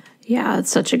sleep. Yeah, it's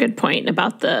such a good point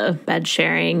about the bed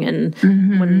sharing. And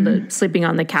when the sleeping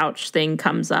on the couch thing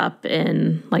comes up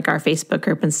in our Facebook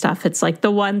group and stuff, it's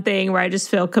the one thing where I just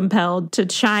feel compelled to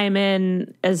chime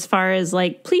in as far as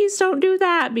please don't do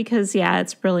that, because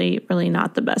it's really, really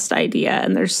not the best idea.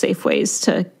 And there's safe ways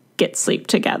to get sleep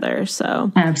together.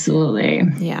 So absolutely.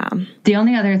 Yeah. The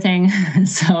only other thing,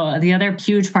 so the other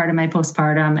huge part of my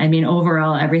postpartum,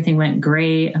 overall, everything went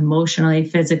great emotionally,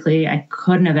 physically. I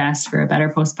couldn't have asked for a better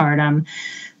postpartum.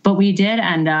 But we did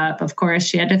end up, of course,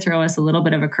 she had to throw us a little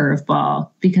bit of a curveball,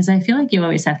 because I feel like you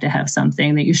always have to have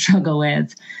something that you struggle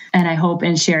with. And I hope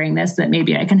in sharing this that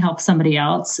maybe I can help somebody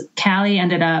else. Callie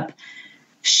ended up,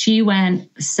 she went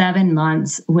 7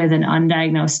 months with an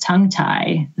undiagnosed tongue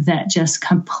tie that just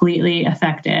completely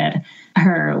affected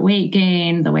her weight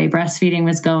gain, the way breastfeeding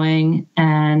was going.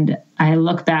 And I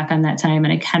look back on that time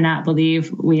and I cannot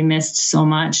believe we missed so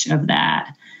much of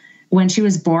that. When she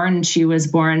was born in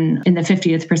the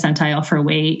 50th percentile for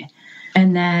weight.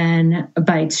 And then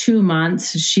by 2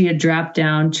 months, she had dropped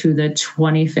down to the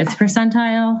 25th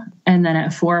percentile. And then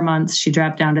at 4 months, she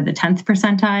dropped down to the 10th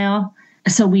percentile.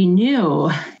 So we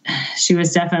knew she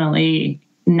was definitely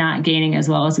not gaining as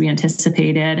well as we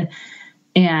anticipated.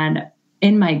 And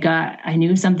in my gut, I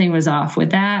knew something was off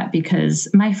with that, because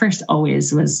my first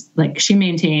always was she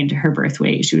maintained her birth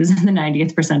weight. She was in the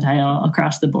 90th percentile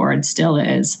across the board, still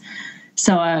is.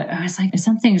 So I was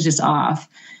something's just off.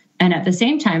 And at the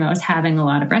same time, I was having a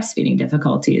lot of breastfeeding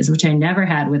difficulties, which I never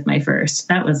had with my first.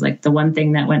 That was the one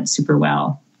thing that went super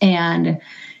well. And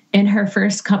in her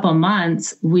first couple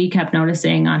months, we kept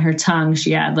noticing on her tongue,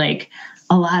 she had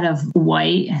a lot of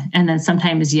white and then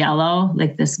sometimes yellow,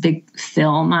 this big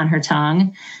film on her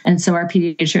tongue. And so our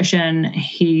pediatrician,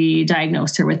 he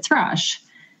diagnosed her with thrush.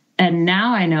 And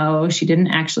now I know she didn't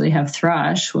actually have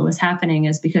thrush. What was happening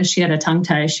is because she had a tongue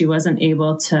tie, she wasn't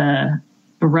able to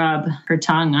rub her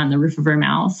tongue on the roof of her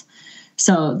mouth.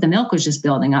 So the milk was just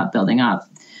building up.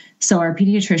 So our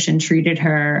pediatrician treated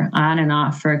her on and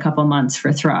off for a couple months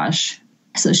for thrush.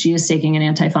 So she was taking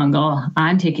an antifungal.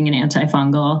 I'm taking an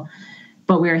antifungal.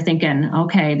 But we were thinking,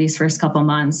 okay, these first couple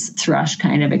months, thrush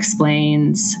kind of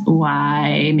explains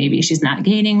why maybe she's not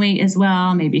gaining weight as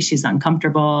well. Maybe she's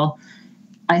uncomfortable.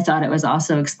 I thought it was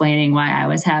also explaining why I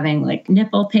was having like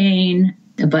nipple pain.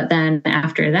 But then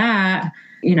after that,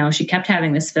 she kept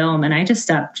having this film, and I just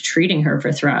stopped treating her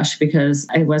for thrush because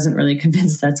I wasn't really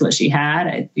convinced that's what she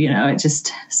had. It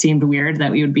just seemed weird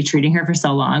that we would be treating her for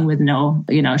so long with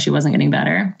she wasn't getting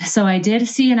better. So I did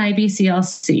see an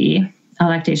IBCLC, a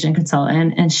lactation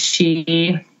consultant, and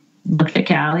she looked at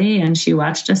Callie and she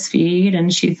watched us feed,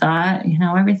 and she thought,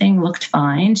 everything looked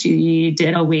fine. She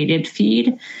did a weighted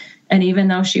feed. And even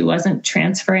though she wasn't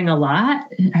transferring a lot,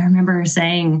 I remember her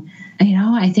saying,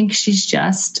 I think she's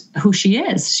just who she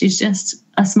is. She's just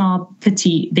a small,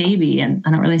 petite baby, and I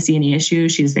don't really see any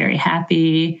issues. She's very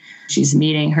happy. She's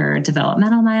meeting her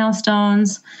developmental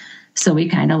milestones. So we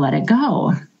kind of let it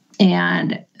go.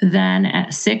 And then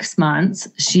at 6 months,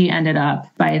 she ended up,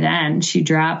 by then, she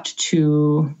dropped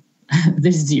to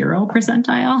the 0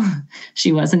 percentile.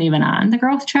 She wasn't even on the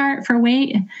growth chart for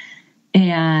weight.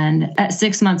 And at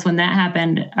 6 months, when that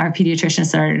happened, our pediatrician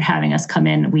started having us come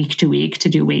in week to week to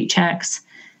do weight checks.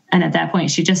 And at that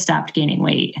point, she just stopped gaining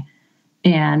weight.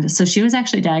 And so she was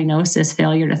actually diagnosed as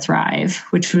failure to thrive,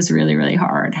 which was really, really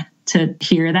hard to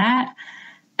hear that.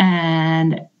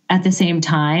 And at the same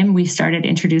time, we started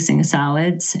introducing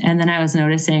solids. And then I was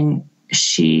noticing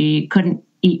she couldn't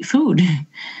eat food.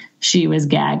 She was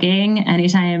gagging.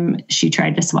 Anytime she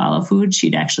tried to swallow food,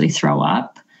 she'd actually throw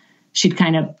up. She'd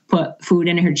kind of put food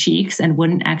in her cheeks and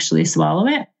wouldn't actually swallow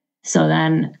it. So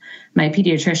then my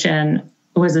pediatrician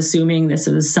was assuming this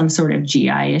was some sort of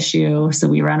GI issue. So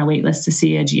we were on a wait list to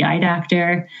see a GI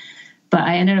doctor. But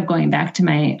I ended up going back to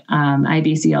my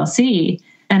IBCLC,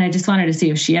 and I just wanted to see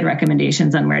if she had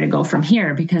recommendations on where to go from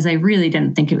here, because I really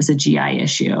didn't think it was a GI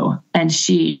issue. And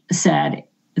she said,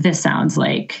 this sounds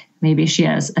like maybe she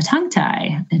has a tongue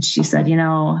tie. And she said,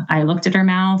 I looked at her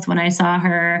mouth when I saw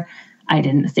her. I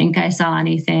didn't think I saw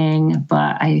anything,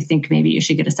 but I think maybe you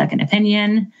should get a second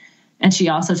opinion. And she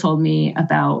also told me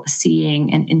about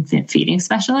seeing an infant feeding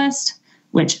specialist,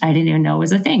 which I didn't even know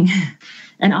was a thing.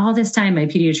 And all this time, my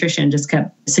pediatrician just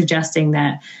kept suggesting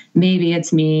that maybe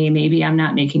it's me, maybe I'm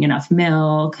not making enough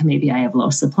milk, maybe I have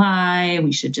low supply,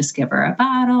 we should just give her a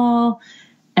bottle.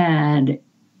 And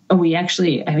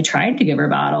I tried to give her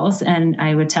bottles, and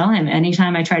I would tell him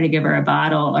anytime I try to give her a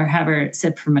bottle or have her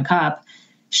sip from a cup,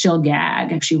 she'll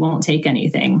gag. She won't take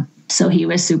anything. So he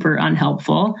was super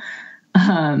unhelpful.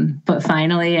 But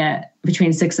finally, at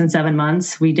between 6 and 7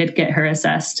 months, we did get her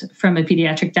assessed from a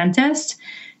pediatric dentist,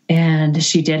 and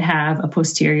she did have a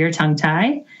posterior tongue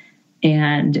tie.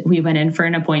 And we went in for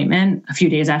an appointment a few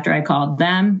days after I called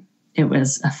them. It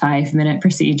was a 5-minute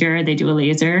procedure. They do a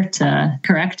laser to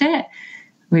correct it.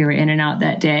 We were in and out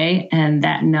that day. And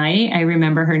that night, I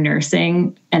remember her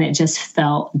nursing, and it just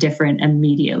felt different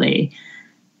immediately.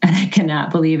 And I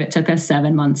cannot believe it took us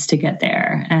 7 months to get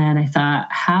there. And I thought,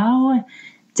 how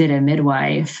did a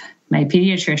midwife, my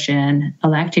pediatrician, a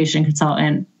lactation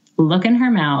consultant, look in her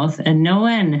mouth, and no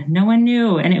one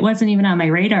knew. And it wasn't even on my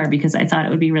radar because I thought it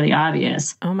would be really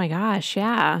obvious. Oh my gosh,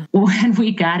 yeah. When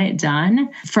we got it done,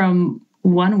 from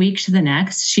 1 week to the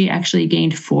next, she actually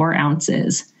gained 4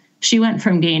 ounces. She went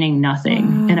from gaining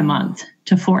nothing in a month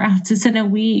to 4 ounces in a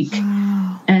week.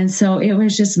 And so it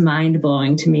was just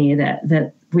mind-blowing to me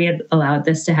that we had allowed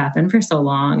this to happen for so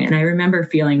long. And I remember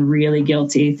feeling really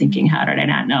guilty, thinking, how did I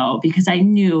not know? Because I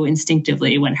knew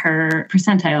instinctively when her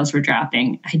percentiles were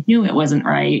dropping, I knew it wasn't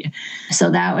right. So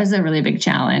that was a really big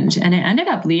challenge. And it ended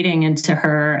up leading into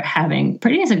her having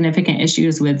pretty significant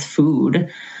issues with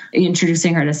food,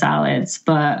 introducing her to solids.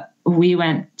 But we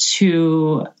went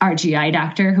to our GI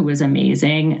doctor, who was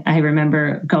amazing. I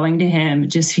remember going to him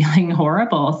just feeling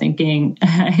horrible, thinking,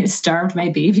 I starved my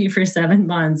baby for 7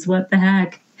 months. What the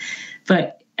heck?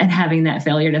 And having that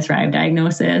failure to thrive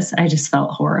diagnosis, I just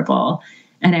felt horrible.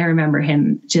 And I remember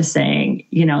him just saying,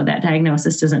 that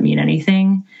diagnosis doesn't mean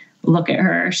anything. Look at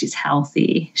her. She's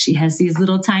healthy. She has these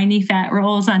little tiny fat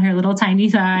rolls on her little tiny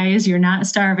thighs. You're not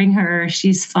starving her.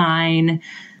 She's fine.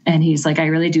 And he's like, I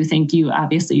really do think you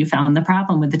found the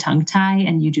problem with the tongue tie,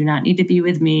 and you do not need to be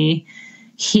with me.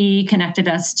 He connected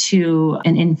us to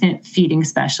an infant feeding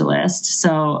specialist,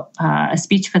 so a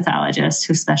speech pathologist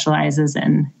who specializes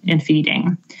in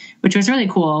feeding, which was really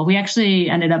cool. We actually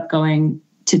ended up going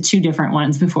to 2 different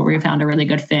ones before we found a really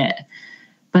good fit.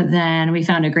 But then we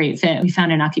found a great fit. We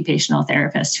found an occupational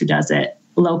therapist who does it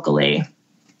locally.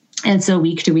 And so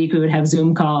week to week, we would have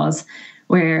Zoom calls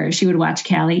where she would watch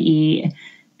Callie eat,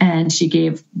 and she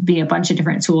gave me a bunch of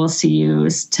different tools to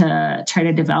use to try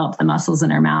to develop the muscles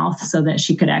in her mouth so that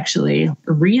she could actually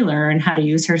relearn how to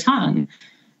use her tongue.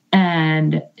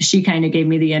 And she kind of gave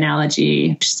me the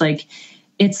analogy. She's like,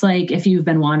 it's like if you've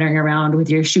been wandering around with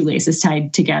your shoelaces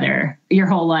tied together your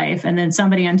whole life, and then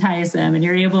somebody unties them, and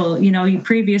you're able,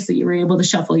 previously you were able to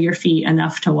shuffle your feet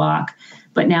enough to walk,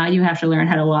 but now you have to learn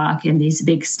how to walk in these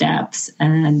big steps.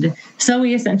 And so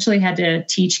we essentially had to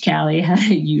teach Callie how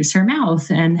to use her mouth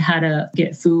and how to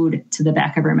get food to the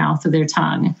back of her mouth with her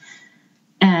tongue.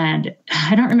 And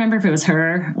I don't remember if it was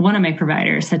her. One of my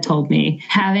providers had told me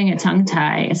having a tongue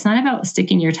tie, it's not about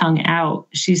sticking your tongue out.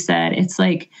 She said, it's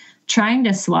like trying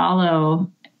to swallow.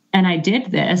 And I did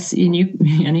this, and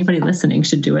anybody listening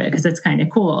should do it because it's kind of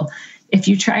cool. If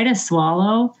you try to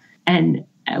swallow, and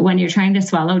when you're trying to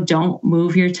swallow, don't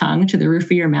move your tongue to the roof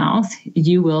of your mouth,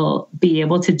 you will be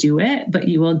able to do it, but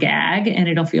you will gag and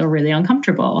it'll feel really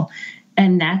uncomfortable.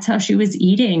 And that's how she was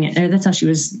eating, or that's how she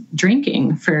was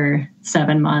drinking for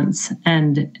 7 months.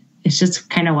 And it's just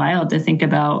kind of wild to think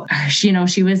about.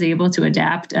 She was able to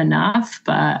adapt enough,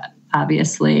 but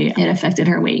obviously it affected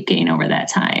her weight gain over that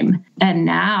time. And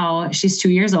now she's 2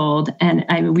 years old,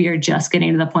 and we are just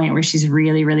getting to the point where she's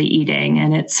really, really eating.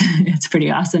 And it's pretty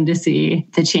awesome to see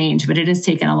the change, but it has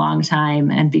taken a long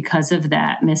time. And because of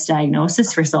that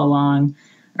misdiagnosis for so long,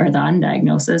 or the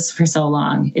undiagnosis for so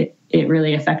long, it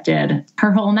really affected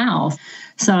her whole mouth.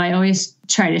 So I always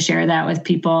try to share that with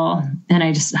people. And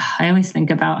I always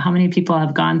think about how many people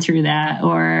have gone through that,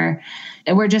 or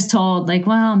we're just told like,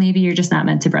 well, maybe you're just not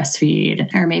meant to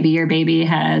breastfeed, or maybe your baby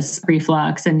has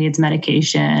reflux and needs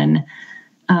medication.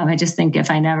 I just think if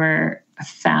I never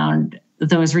found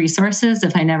those resources,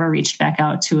 if I never reached back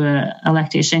out to a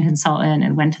lactation consultant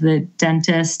and went to the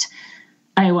dentist,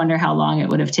 I wonder how long it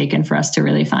would have taken for us to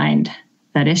really find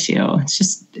that issue.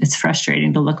 It's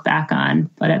frustrating to look back on,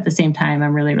 but at the same time,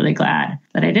 I'm really, really glad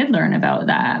that I did learn about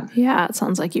that. Yeah, it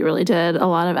sounds like you really did a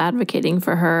lot of advocating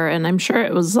for her. And I'm sure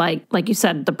it was like you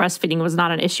said, the breastfeeding was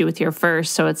not an issue with your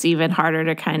first. So it's even harder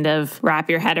to kind of wrap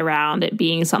your head around it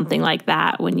being something like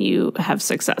that when you have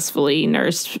successfully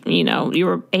nursed, you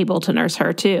were able to nurse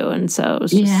her too. And so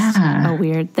it's just a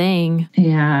weird thing.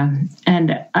 Yeah.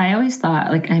 And I always thought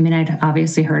I'd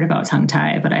obviously heard about tongue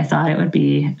tie, but I thought it would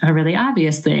be a really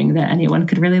obvious thing that anyone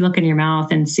could really look in your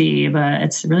mouth and see, but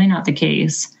it's really not the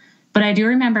case. But I do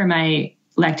remember my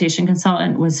lactation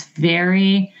consultant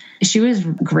she was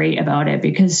great about it,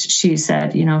 because she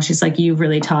said, she's like, you've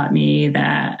really taught me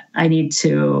that I need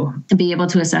to be able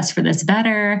to assess for this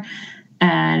better.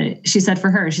 And she said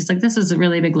for her, she's like, this was a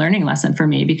really big learning lesson for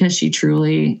me, because she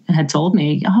truly had told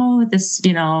me, oh, this,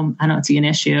 I don't see an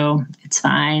issue. It's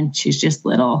fine. She's just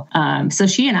little. So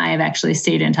she and I have actually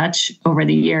stayed in touch over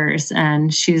the years,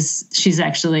 and she's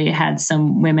actually had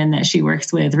some women that she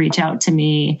works with reach out to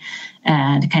me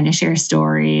and kind of share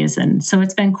stories. And so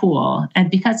it's been cool. And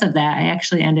because of that, I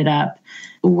actually ended up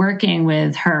working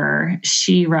with her.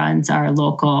 She runs our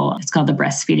local, it's called the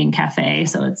Breastfeeding Cafe.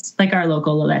 So it's like our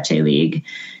local Leche League.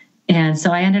 And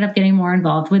so I ended up getting more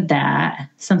involved with that,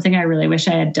 something I really wish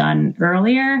I had done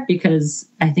earlier, because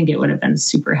I think it would have been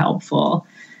super helpful.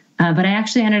 But I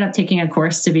actually ended up taking a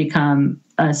course to become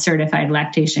a certified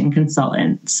lactation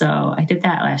consultant. So I did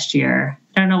that last year.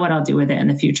 I don't know what I'll do with it in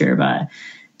the future, but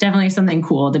definitely something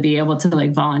cool to be able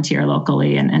to volunteer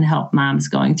locally and help moms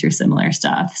going through similar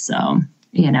stuff. So,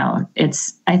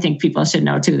 I think people should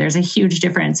know too, there's a huge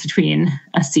difference between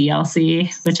a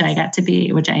CLC, which I got to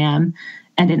be, which I am,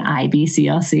 and an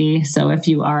IBCLC. So if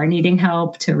you are needing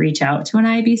help, to reach out to an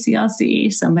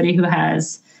IBCLC, somebody who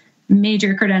has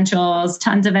major credentials,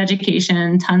 tons of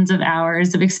education, tons of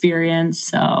hours of experience.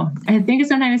 So I think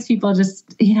sometimes people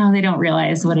just, they don't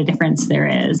realize what a difference there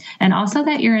is. And also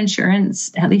that your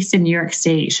insurance, at least in New York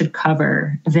State, should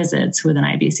cover visits with an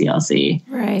IBCLC.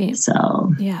 Right.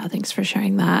 So yeah, thanks for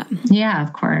sharing that. Yeah,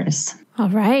 of course. All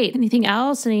right. Anything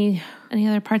else? Any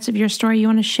other parts of your story you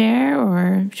want to share,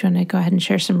 or do you want to go ahead and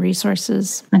share some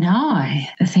resources? No, I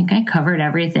think I covered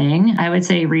everything. I would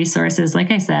say resources, like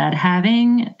I said,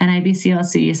 having an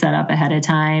IBCLC set up ahead of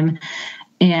time,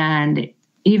 and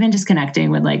even just connecting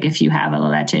with, if you have a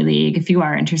Leche League, if you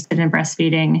are interested in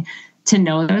breastfeeding, to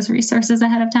know those resources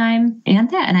ahead of time, and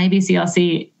that an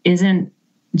IBCLC isn't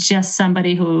just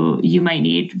somebody who you might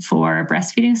need for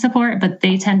breastfeeding support, but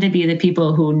they tend to be the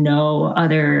people who know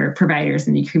other providers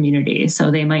in the community.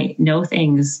 So they might know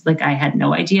things like I had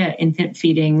no idea infant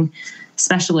feeding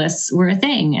specialists were a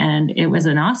thing. And it was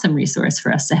an awesome resource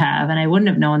for us to have. And I wouldn't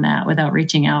have known that without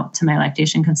reaching out to my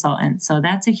lactation consultant. So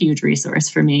that's a huge resource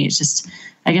for me. It's just,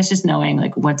 I guess, just knowing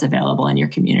like what's available in your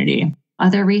community.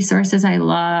 Other resources I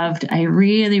loved, I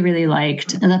really, really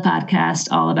liked the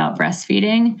podcast all about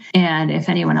breastfeeding. And if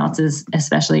anyone else is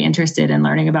especially interested in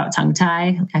learning about tongue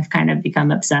tie, I've kind of become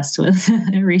obsessed with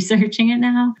researching it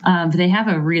now. But they have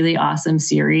a really awesome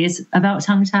series about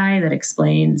tongue tie that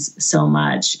explains so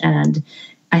much. And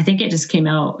I think it just came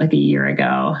out like a year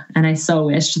ago. And I so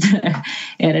wished that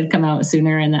it had come out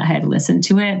sooner and that I had listened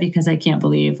to it, because I can't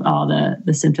believe all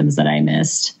the symptoms that I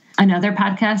missed. Another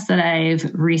podcast that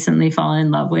I've recently fallen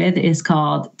in love with is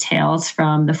called Tales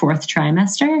from the Fourth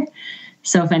Trimester.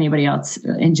 So if anybody else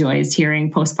enjoys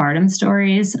hearing postpartum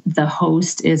stories, the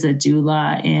host is a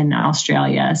doula in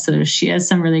Australia. So she has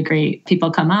some really great people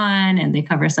come on and they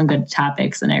cover some good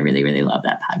topics. And I really, really love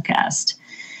that podcast.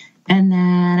 And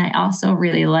then I also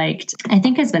really liked, I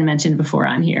think it's been mentioned before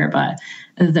on here, but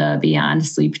the Beyond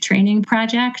Sleep Training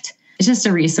Project. It's just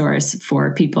a resource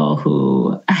for people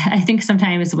who, I think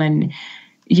sometimes when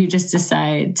you just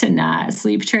decide to not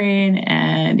sleep train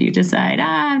and you decide,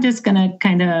 I'm just going to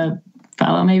kind of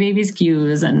follow my baby's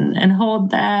cues and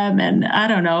hold them. And I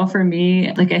don't know, for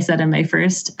me, like I said, in my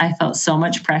first, I felt so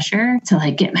much pressure to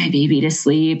like get my baby to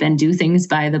sleep and do things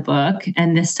by the book.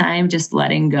 And this time just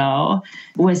letting go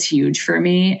was huge for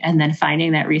me. And then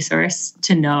finding that resource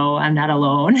to know I'm not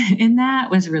alone in that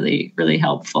was really, really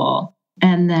helpful.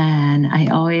 And then I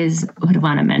always would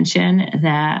want to mention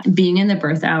that being in the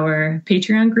Birth Hour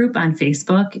Patreon group on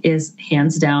Facebook is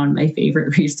hands down my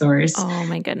favorite resource. Oh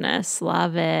my goodness.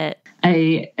 Love it.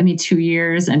 I mean, 2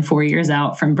 years and 4 years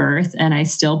out from birth, and I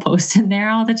still post in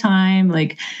there all the time,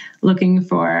 like looking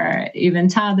for even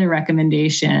toddler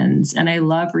recommendations. And I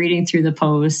love reading through the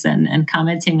posts and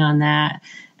commenting on that.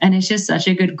 And it's just such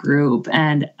a good group.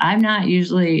 And I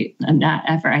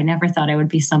never thought I would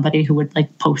be somebody who would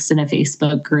like post in a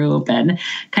Facebook group and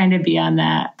kind of be on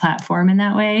that platform in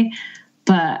that way.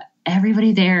 But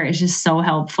everybody there is just so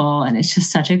helpful. And it's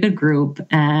just such a good group.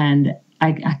 And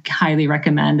I highly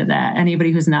recommend that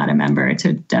anybody who's not a member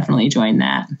to definitely join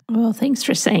that. Well, thanks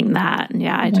for saying that.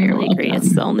 Yeah, I totally agree.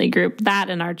 It's the only group, that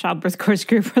and our childbirth course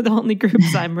group are the only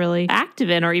groups I'm really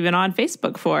active in or even on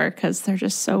Facebook for, because they're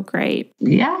just so great.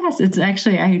 Yes, it's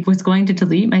actually, I was going to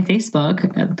delete my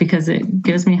Facebook because it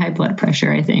gives me high blood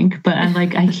pressure, I think. But I'm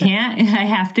like, I can't, I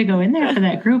have to go in there for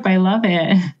that group. I love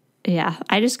it. Yeah,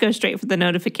 I just go straight for the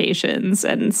notifications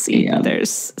and see that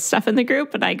there's stuff in the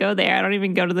group, and I go there. I don't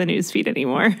even go to the newsfeed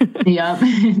anymore. Yep,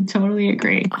 totally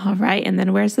agree. All right, and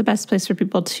then where's the best place for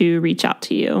people to reach out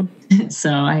to you? So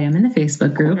I am in the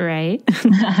Facebook group. Right.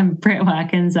 I'm Britt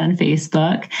Watkins on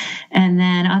Facebook. And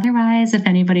then otherwise, if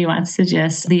anybody wants to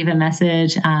just leave a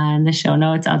message on the show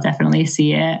notes, I'll definitely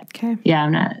see it. Okay. Yeah,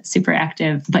 I'm not super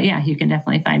active, but yeah, you can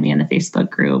definitely find me in the Facebook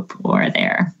group or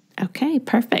there. Okay,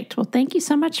 perfect. Well, thank you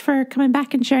so much for coming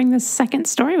back and sharing this second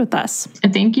story with us.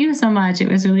 Thank you so much. It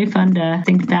was really fun to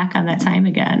think back on that time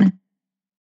again.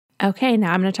 Okay,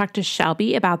 now I'm going to talk to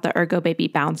Shelby about the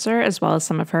Ergobaby bouncer, as well as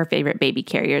some of her favorite baby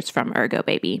carriers from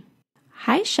Ergobaby.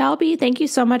 Hi, Shelby. Thank you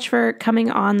so much for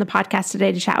coming on the podcast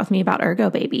today to chat with me about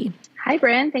Ergobaby. Hi,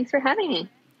 Bryn. Thanks for having me.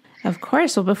 Of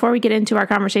course. Well, before we get into our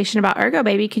conversation about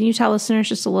Ergobaby, can you tell listeners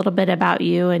just a little bit about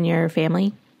you and your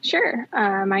family? Sure.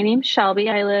 My name's Shelby.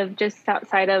 I live just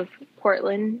outside of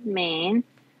Portland, Maine.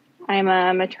 I'm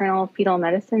a maternal fetal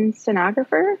medicine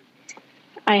stenographer.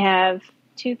 I have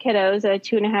 2 kiddos, a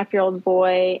 2.5-year-old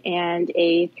boy and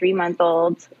a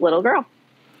 3-month-old little girl.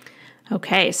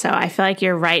 Okay, so I feel like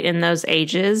you're right in those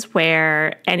ages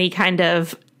where any kind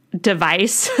of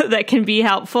device that can be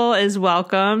helpful is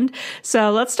welcomed.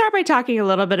 So let's start by talking a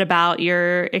little bit about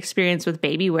your experience with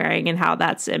baby wearing and how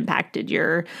that's impacted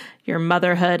your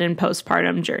motherhood and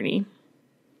postpartum journey.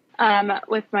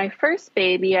 With my first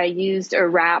baby, I used a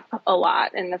wrap a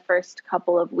lot in the first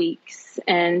couple of weeks,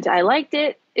 and I liked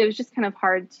it. It was just kind of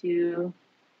hard to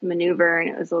maneuver, and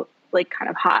it was like kind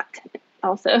of hot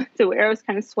also to wear. I was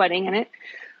kind of sweating in it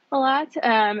a lot.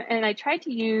 And I tried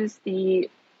to use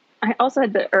I also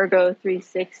had the Ergo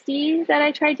 360 that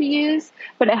I tried to use,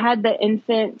 but it had the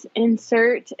infant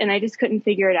insert, and I just couldn't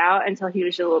figure it out until he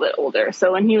was just a little bit older.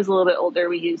 So when he was a little bit older,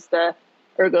 we used the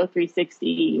Ergo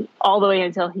 360 all the way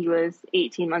until he was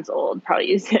 18 months old. Probably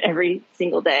used it every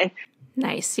single day.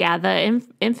 Nice. Yeah, the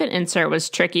infant insert was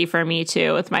tricky for me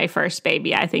too with my first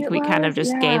baby. I think we kind of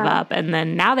just gave up. And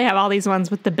then now they have all these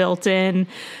ones with the built-in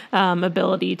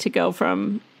ability to go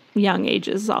from young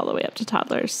ages all the way up to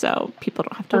toddlers, so people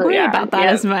don't have to worry about that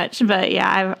as much. But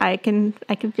yeah, I can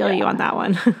feel you on that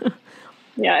one.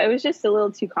 Yeah, it was just a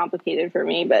little too complicated for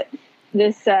me, but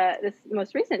this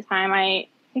most recent time, I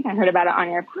think I heard about it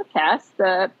on your podcast,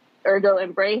 the Ergo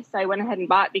Embrace, I went ahead and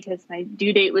bought because my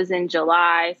due date was in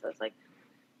July. So I was like,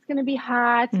 it's going to be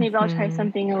hot. Maybe I'll try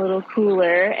something a little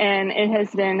cooler. And it has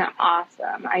been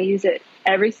awesome. I use it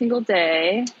every single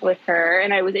day with her.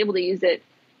 And I was able to use it.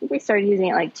 I think we started using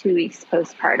it like 2 weeks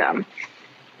postpartum.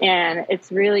 And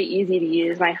it's really easy to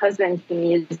use. My husband can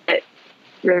use it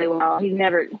really well. He'd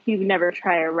never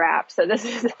try a wrap. So this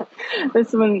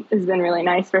one has been really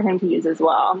nice for him to use as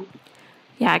well.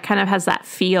 Yeah, it kind of has that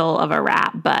feel of a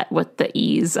wrap, but with the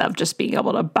ease of just being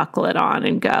able to buckle it on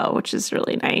and go, which is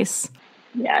really nice.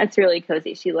 Yeah, it's really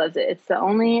cozy. She loves it. It's the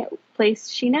only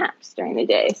place she naps during the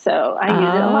day, so I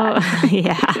use it a lot.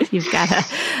 Yeah, you've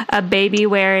got a baby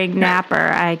wearing napper.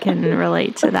 I can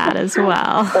relate to that as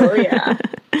well. Oh, yeah.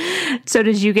 So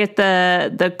did you get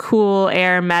the cool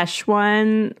air mesh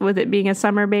one with it being a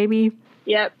summer baby?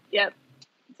 Yep.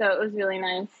 So it was really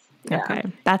nice. Yeah. Okay,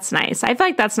 that's nice. I feel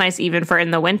like that's nice even for in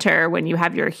the winter when you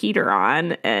have your heater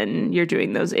on and you're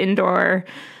doing those indoor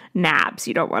naps.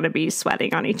 You don't want to be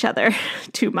sweating on each other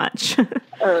too much.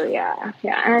 Oh, yeah.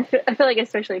 And I feel like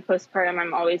especially postpartum,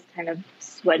 I'm always kind of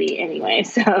sweaty anyway,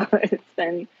 so it's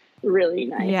been really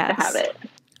nice to have it.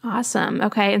 Awesome.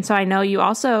 Okay. And so I know you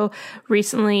also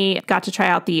recently got to try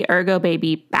out the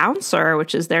Ergobaby Bouncer,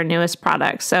 which is their newest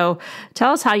product. So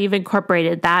tell us how you've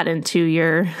incorporated that into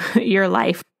your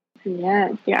life.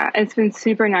 Yeah. It's been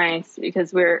super nice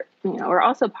because we're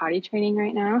also potty training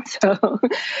right now.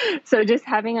 So just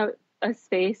having a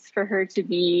space for her to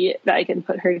be that I can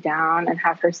put her down and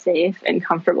have her safe and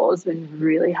comfortable has been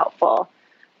really helpful.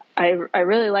 I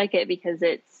really like it because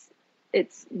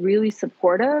it's really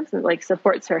supportive. It like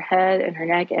supports her head and her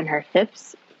neck and her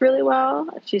hips really well.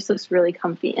 She just looks really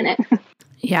comfy in it.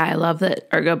 Yeah, I love that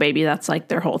Ergobaby, that's like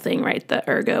their whole thing, right? The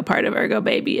ergo part of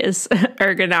Ergobaby is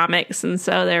ergonomics. And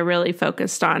so they're really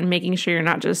focused on making sure you're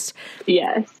not just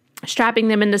strapping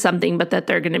them into something, but that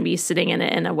they're going to be sitting in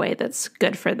it in a way that's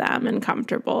good for them and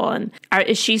comfortable. And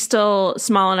is she still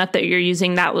small enough that you're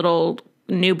using that little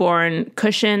newborn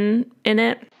cushion in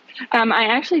it? I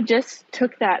actually just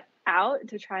took that out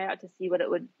to try out to see what it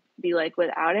would be like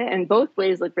without it, and both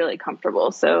ways look really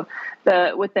comfortable. So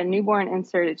with the newborn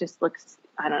insert, it just looks,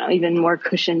 I don't know, even more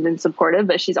cushioned and supportive,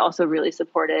 but she's also really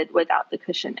supported without the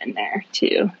cushion in there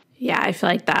too. Yeah, I feel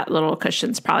like that little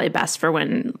cushion's probably best for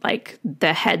when like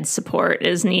the head support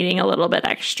is needing a little bit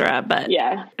extra. But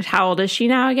yeah. How old is she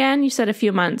now again? You said a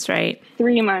few months, right?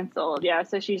 3 months old. Yeah.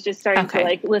 So she's just starting to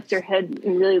like lift her head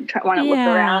and really want to look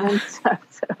around and stuff.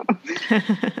 So.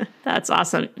 That's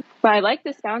awesome. But I like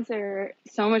this bouncer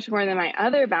so much more than my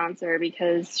other bouncer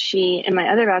because in my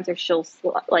other bouncer, she'll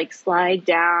slide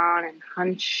down and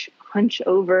hunch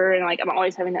over, and like I'm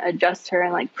always having to adjust her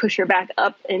and like push her back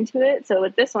up into it. So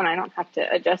with this one, I don't have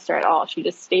to adjust her at all. She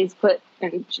just stays put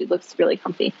and she looks really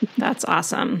comfy. That's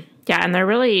awesome. Yeah. And they're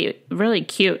really, really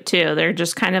cute too. They're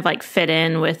just kind of like fit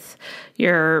in with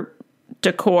your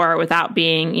decor without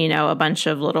being, a bunch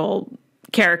of little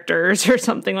characters or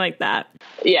something like that.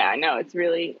 Yeah, no, it's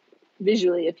really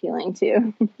visually appealing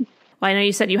too. Well, I know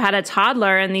you said you had a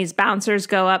toddler and these bouncers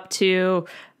go up to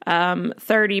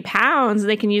 30 pounds.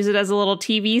 They can use it as a little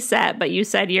TV set, but you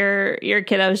said your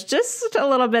kiddo's just a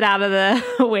little bit out of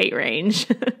the weight range.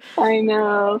 I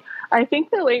know. I think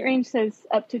the weight range says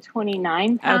up to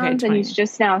 29 pounds, and he's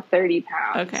just now 30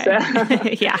 pounds. Okay.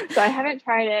 So, yeah. So I haven't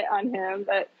tried it on him,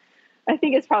 but I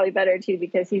think it's probably better too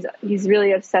because he's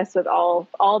really obsessed with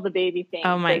all the baby things.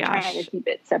 Oh my gosh. Trying to keep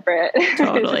it separate.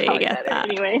 Totally get that.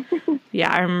 Anyway.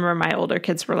 Yeah, I remember my older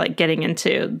kids were like getting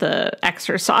into the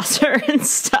exerciser and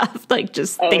stuff, like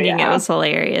just thinking it was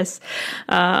hilarious.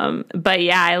 But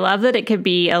yeah, I love that it could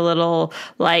be a little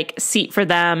like seat for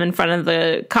them in front of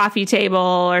the coffee table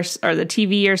or the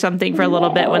TV or something for a little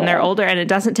bit when they're older, and it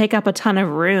doesn't take up a ton of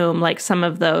room like some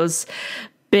of those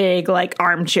big like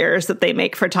armchairs that they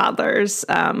make for toddlers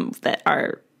that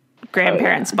our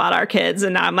grandparents bought our kids.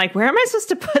 And now I'm like, where am I supposed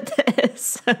to put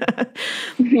this?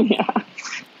 Yeah.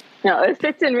 No, it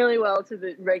fits in really well to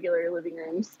the regular living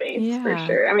room space for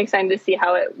sure. I'm excited to see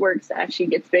how it works as she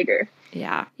gets bigger.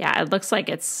 Yeah. Yeah. It looks like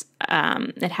it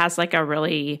has like a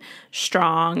really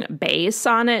strong base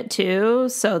on it too.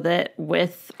 So that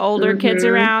with older kids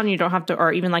around, you don't have to,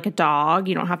 or even like a dog,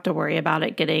 you don't have to worry about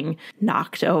it getting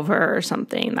knocked over or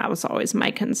something. That was always my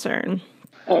concern.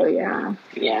 Oh yeah.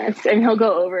 Yes. And he'll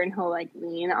go over and he'll like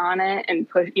lean on it and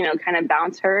push, kind of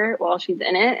bounce her while she's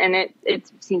in it. And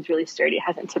it seems really sturdy. It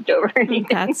hasn't tipped over or anything.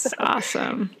 That's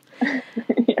awesome.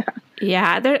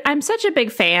 Yeah. I'm such a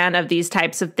big fan of these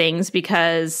types of things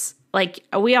because like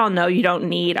we all know you don't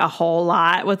need a whole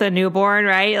lot with a newborn,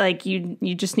 right? Like you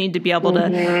just need to be able to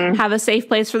have a safe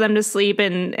place for them to sleep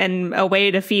and a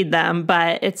way to feed them.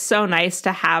 But it's so nice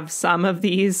to have some of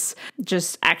these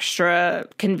just extra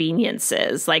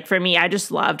conveniences. Like for me, I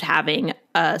just loved having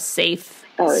a safe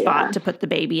spot to put the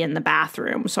baby in the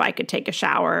bathroom so I could take a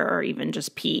shower or even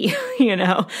just pee,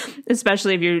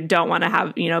 especially if you don't want to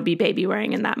have, be baby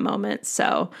wearing in that moment.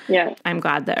 So I'm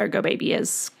glad that Ergobaby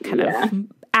is kind of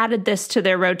added this to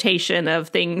their rotation of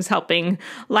things helping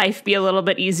life be a little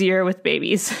bit easier with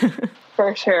babies.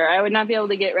 For sure. I would not be able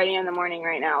to get ready in the morning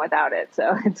right now without it.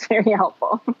 So it's very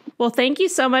helpful. Well, thank you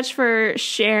so much for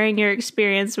sharing your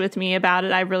experience with me about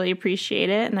it. I really appreciate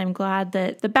it. And I'm glad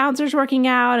that the bouncer's working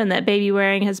out and that baby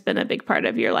wearing has been a big part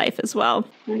of your life as well.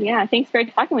 Yeah. Thanks for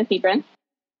talking with me, Britt.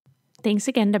 Thanks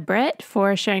again to Britt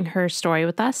for sharing her story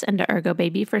with us and to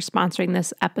Ergobaby for sponsoring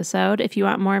this episode. If you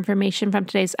want more information from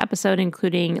today's episode,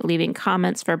 including leaving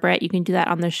comments for Britt, you can do that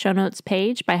on the show notes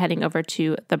page by heading over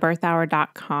to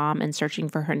thebirthhour.com and searching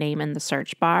for her name in the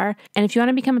search bar. And if you want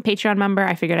to become a Patreon member,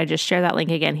 I figured I'd just share that link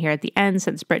again here at the end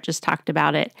since Britt just talked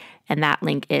about it. And that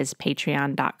link is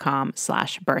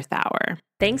patreon.com/birthhour.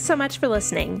 Thanks so much for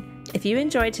listening. If you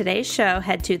enjoyed today's show,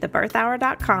 head to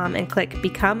thebirthhour.com and click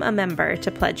Become a Member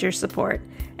to pledge your support.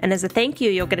 And as a thank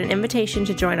you, you'll get an invitation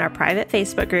to join our private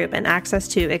Facebook group and access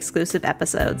to exclusive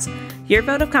episodes. Your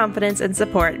vote of confidence and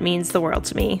support means the world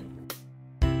to me.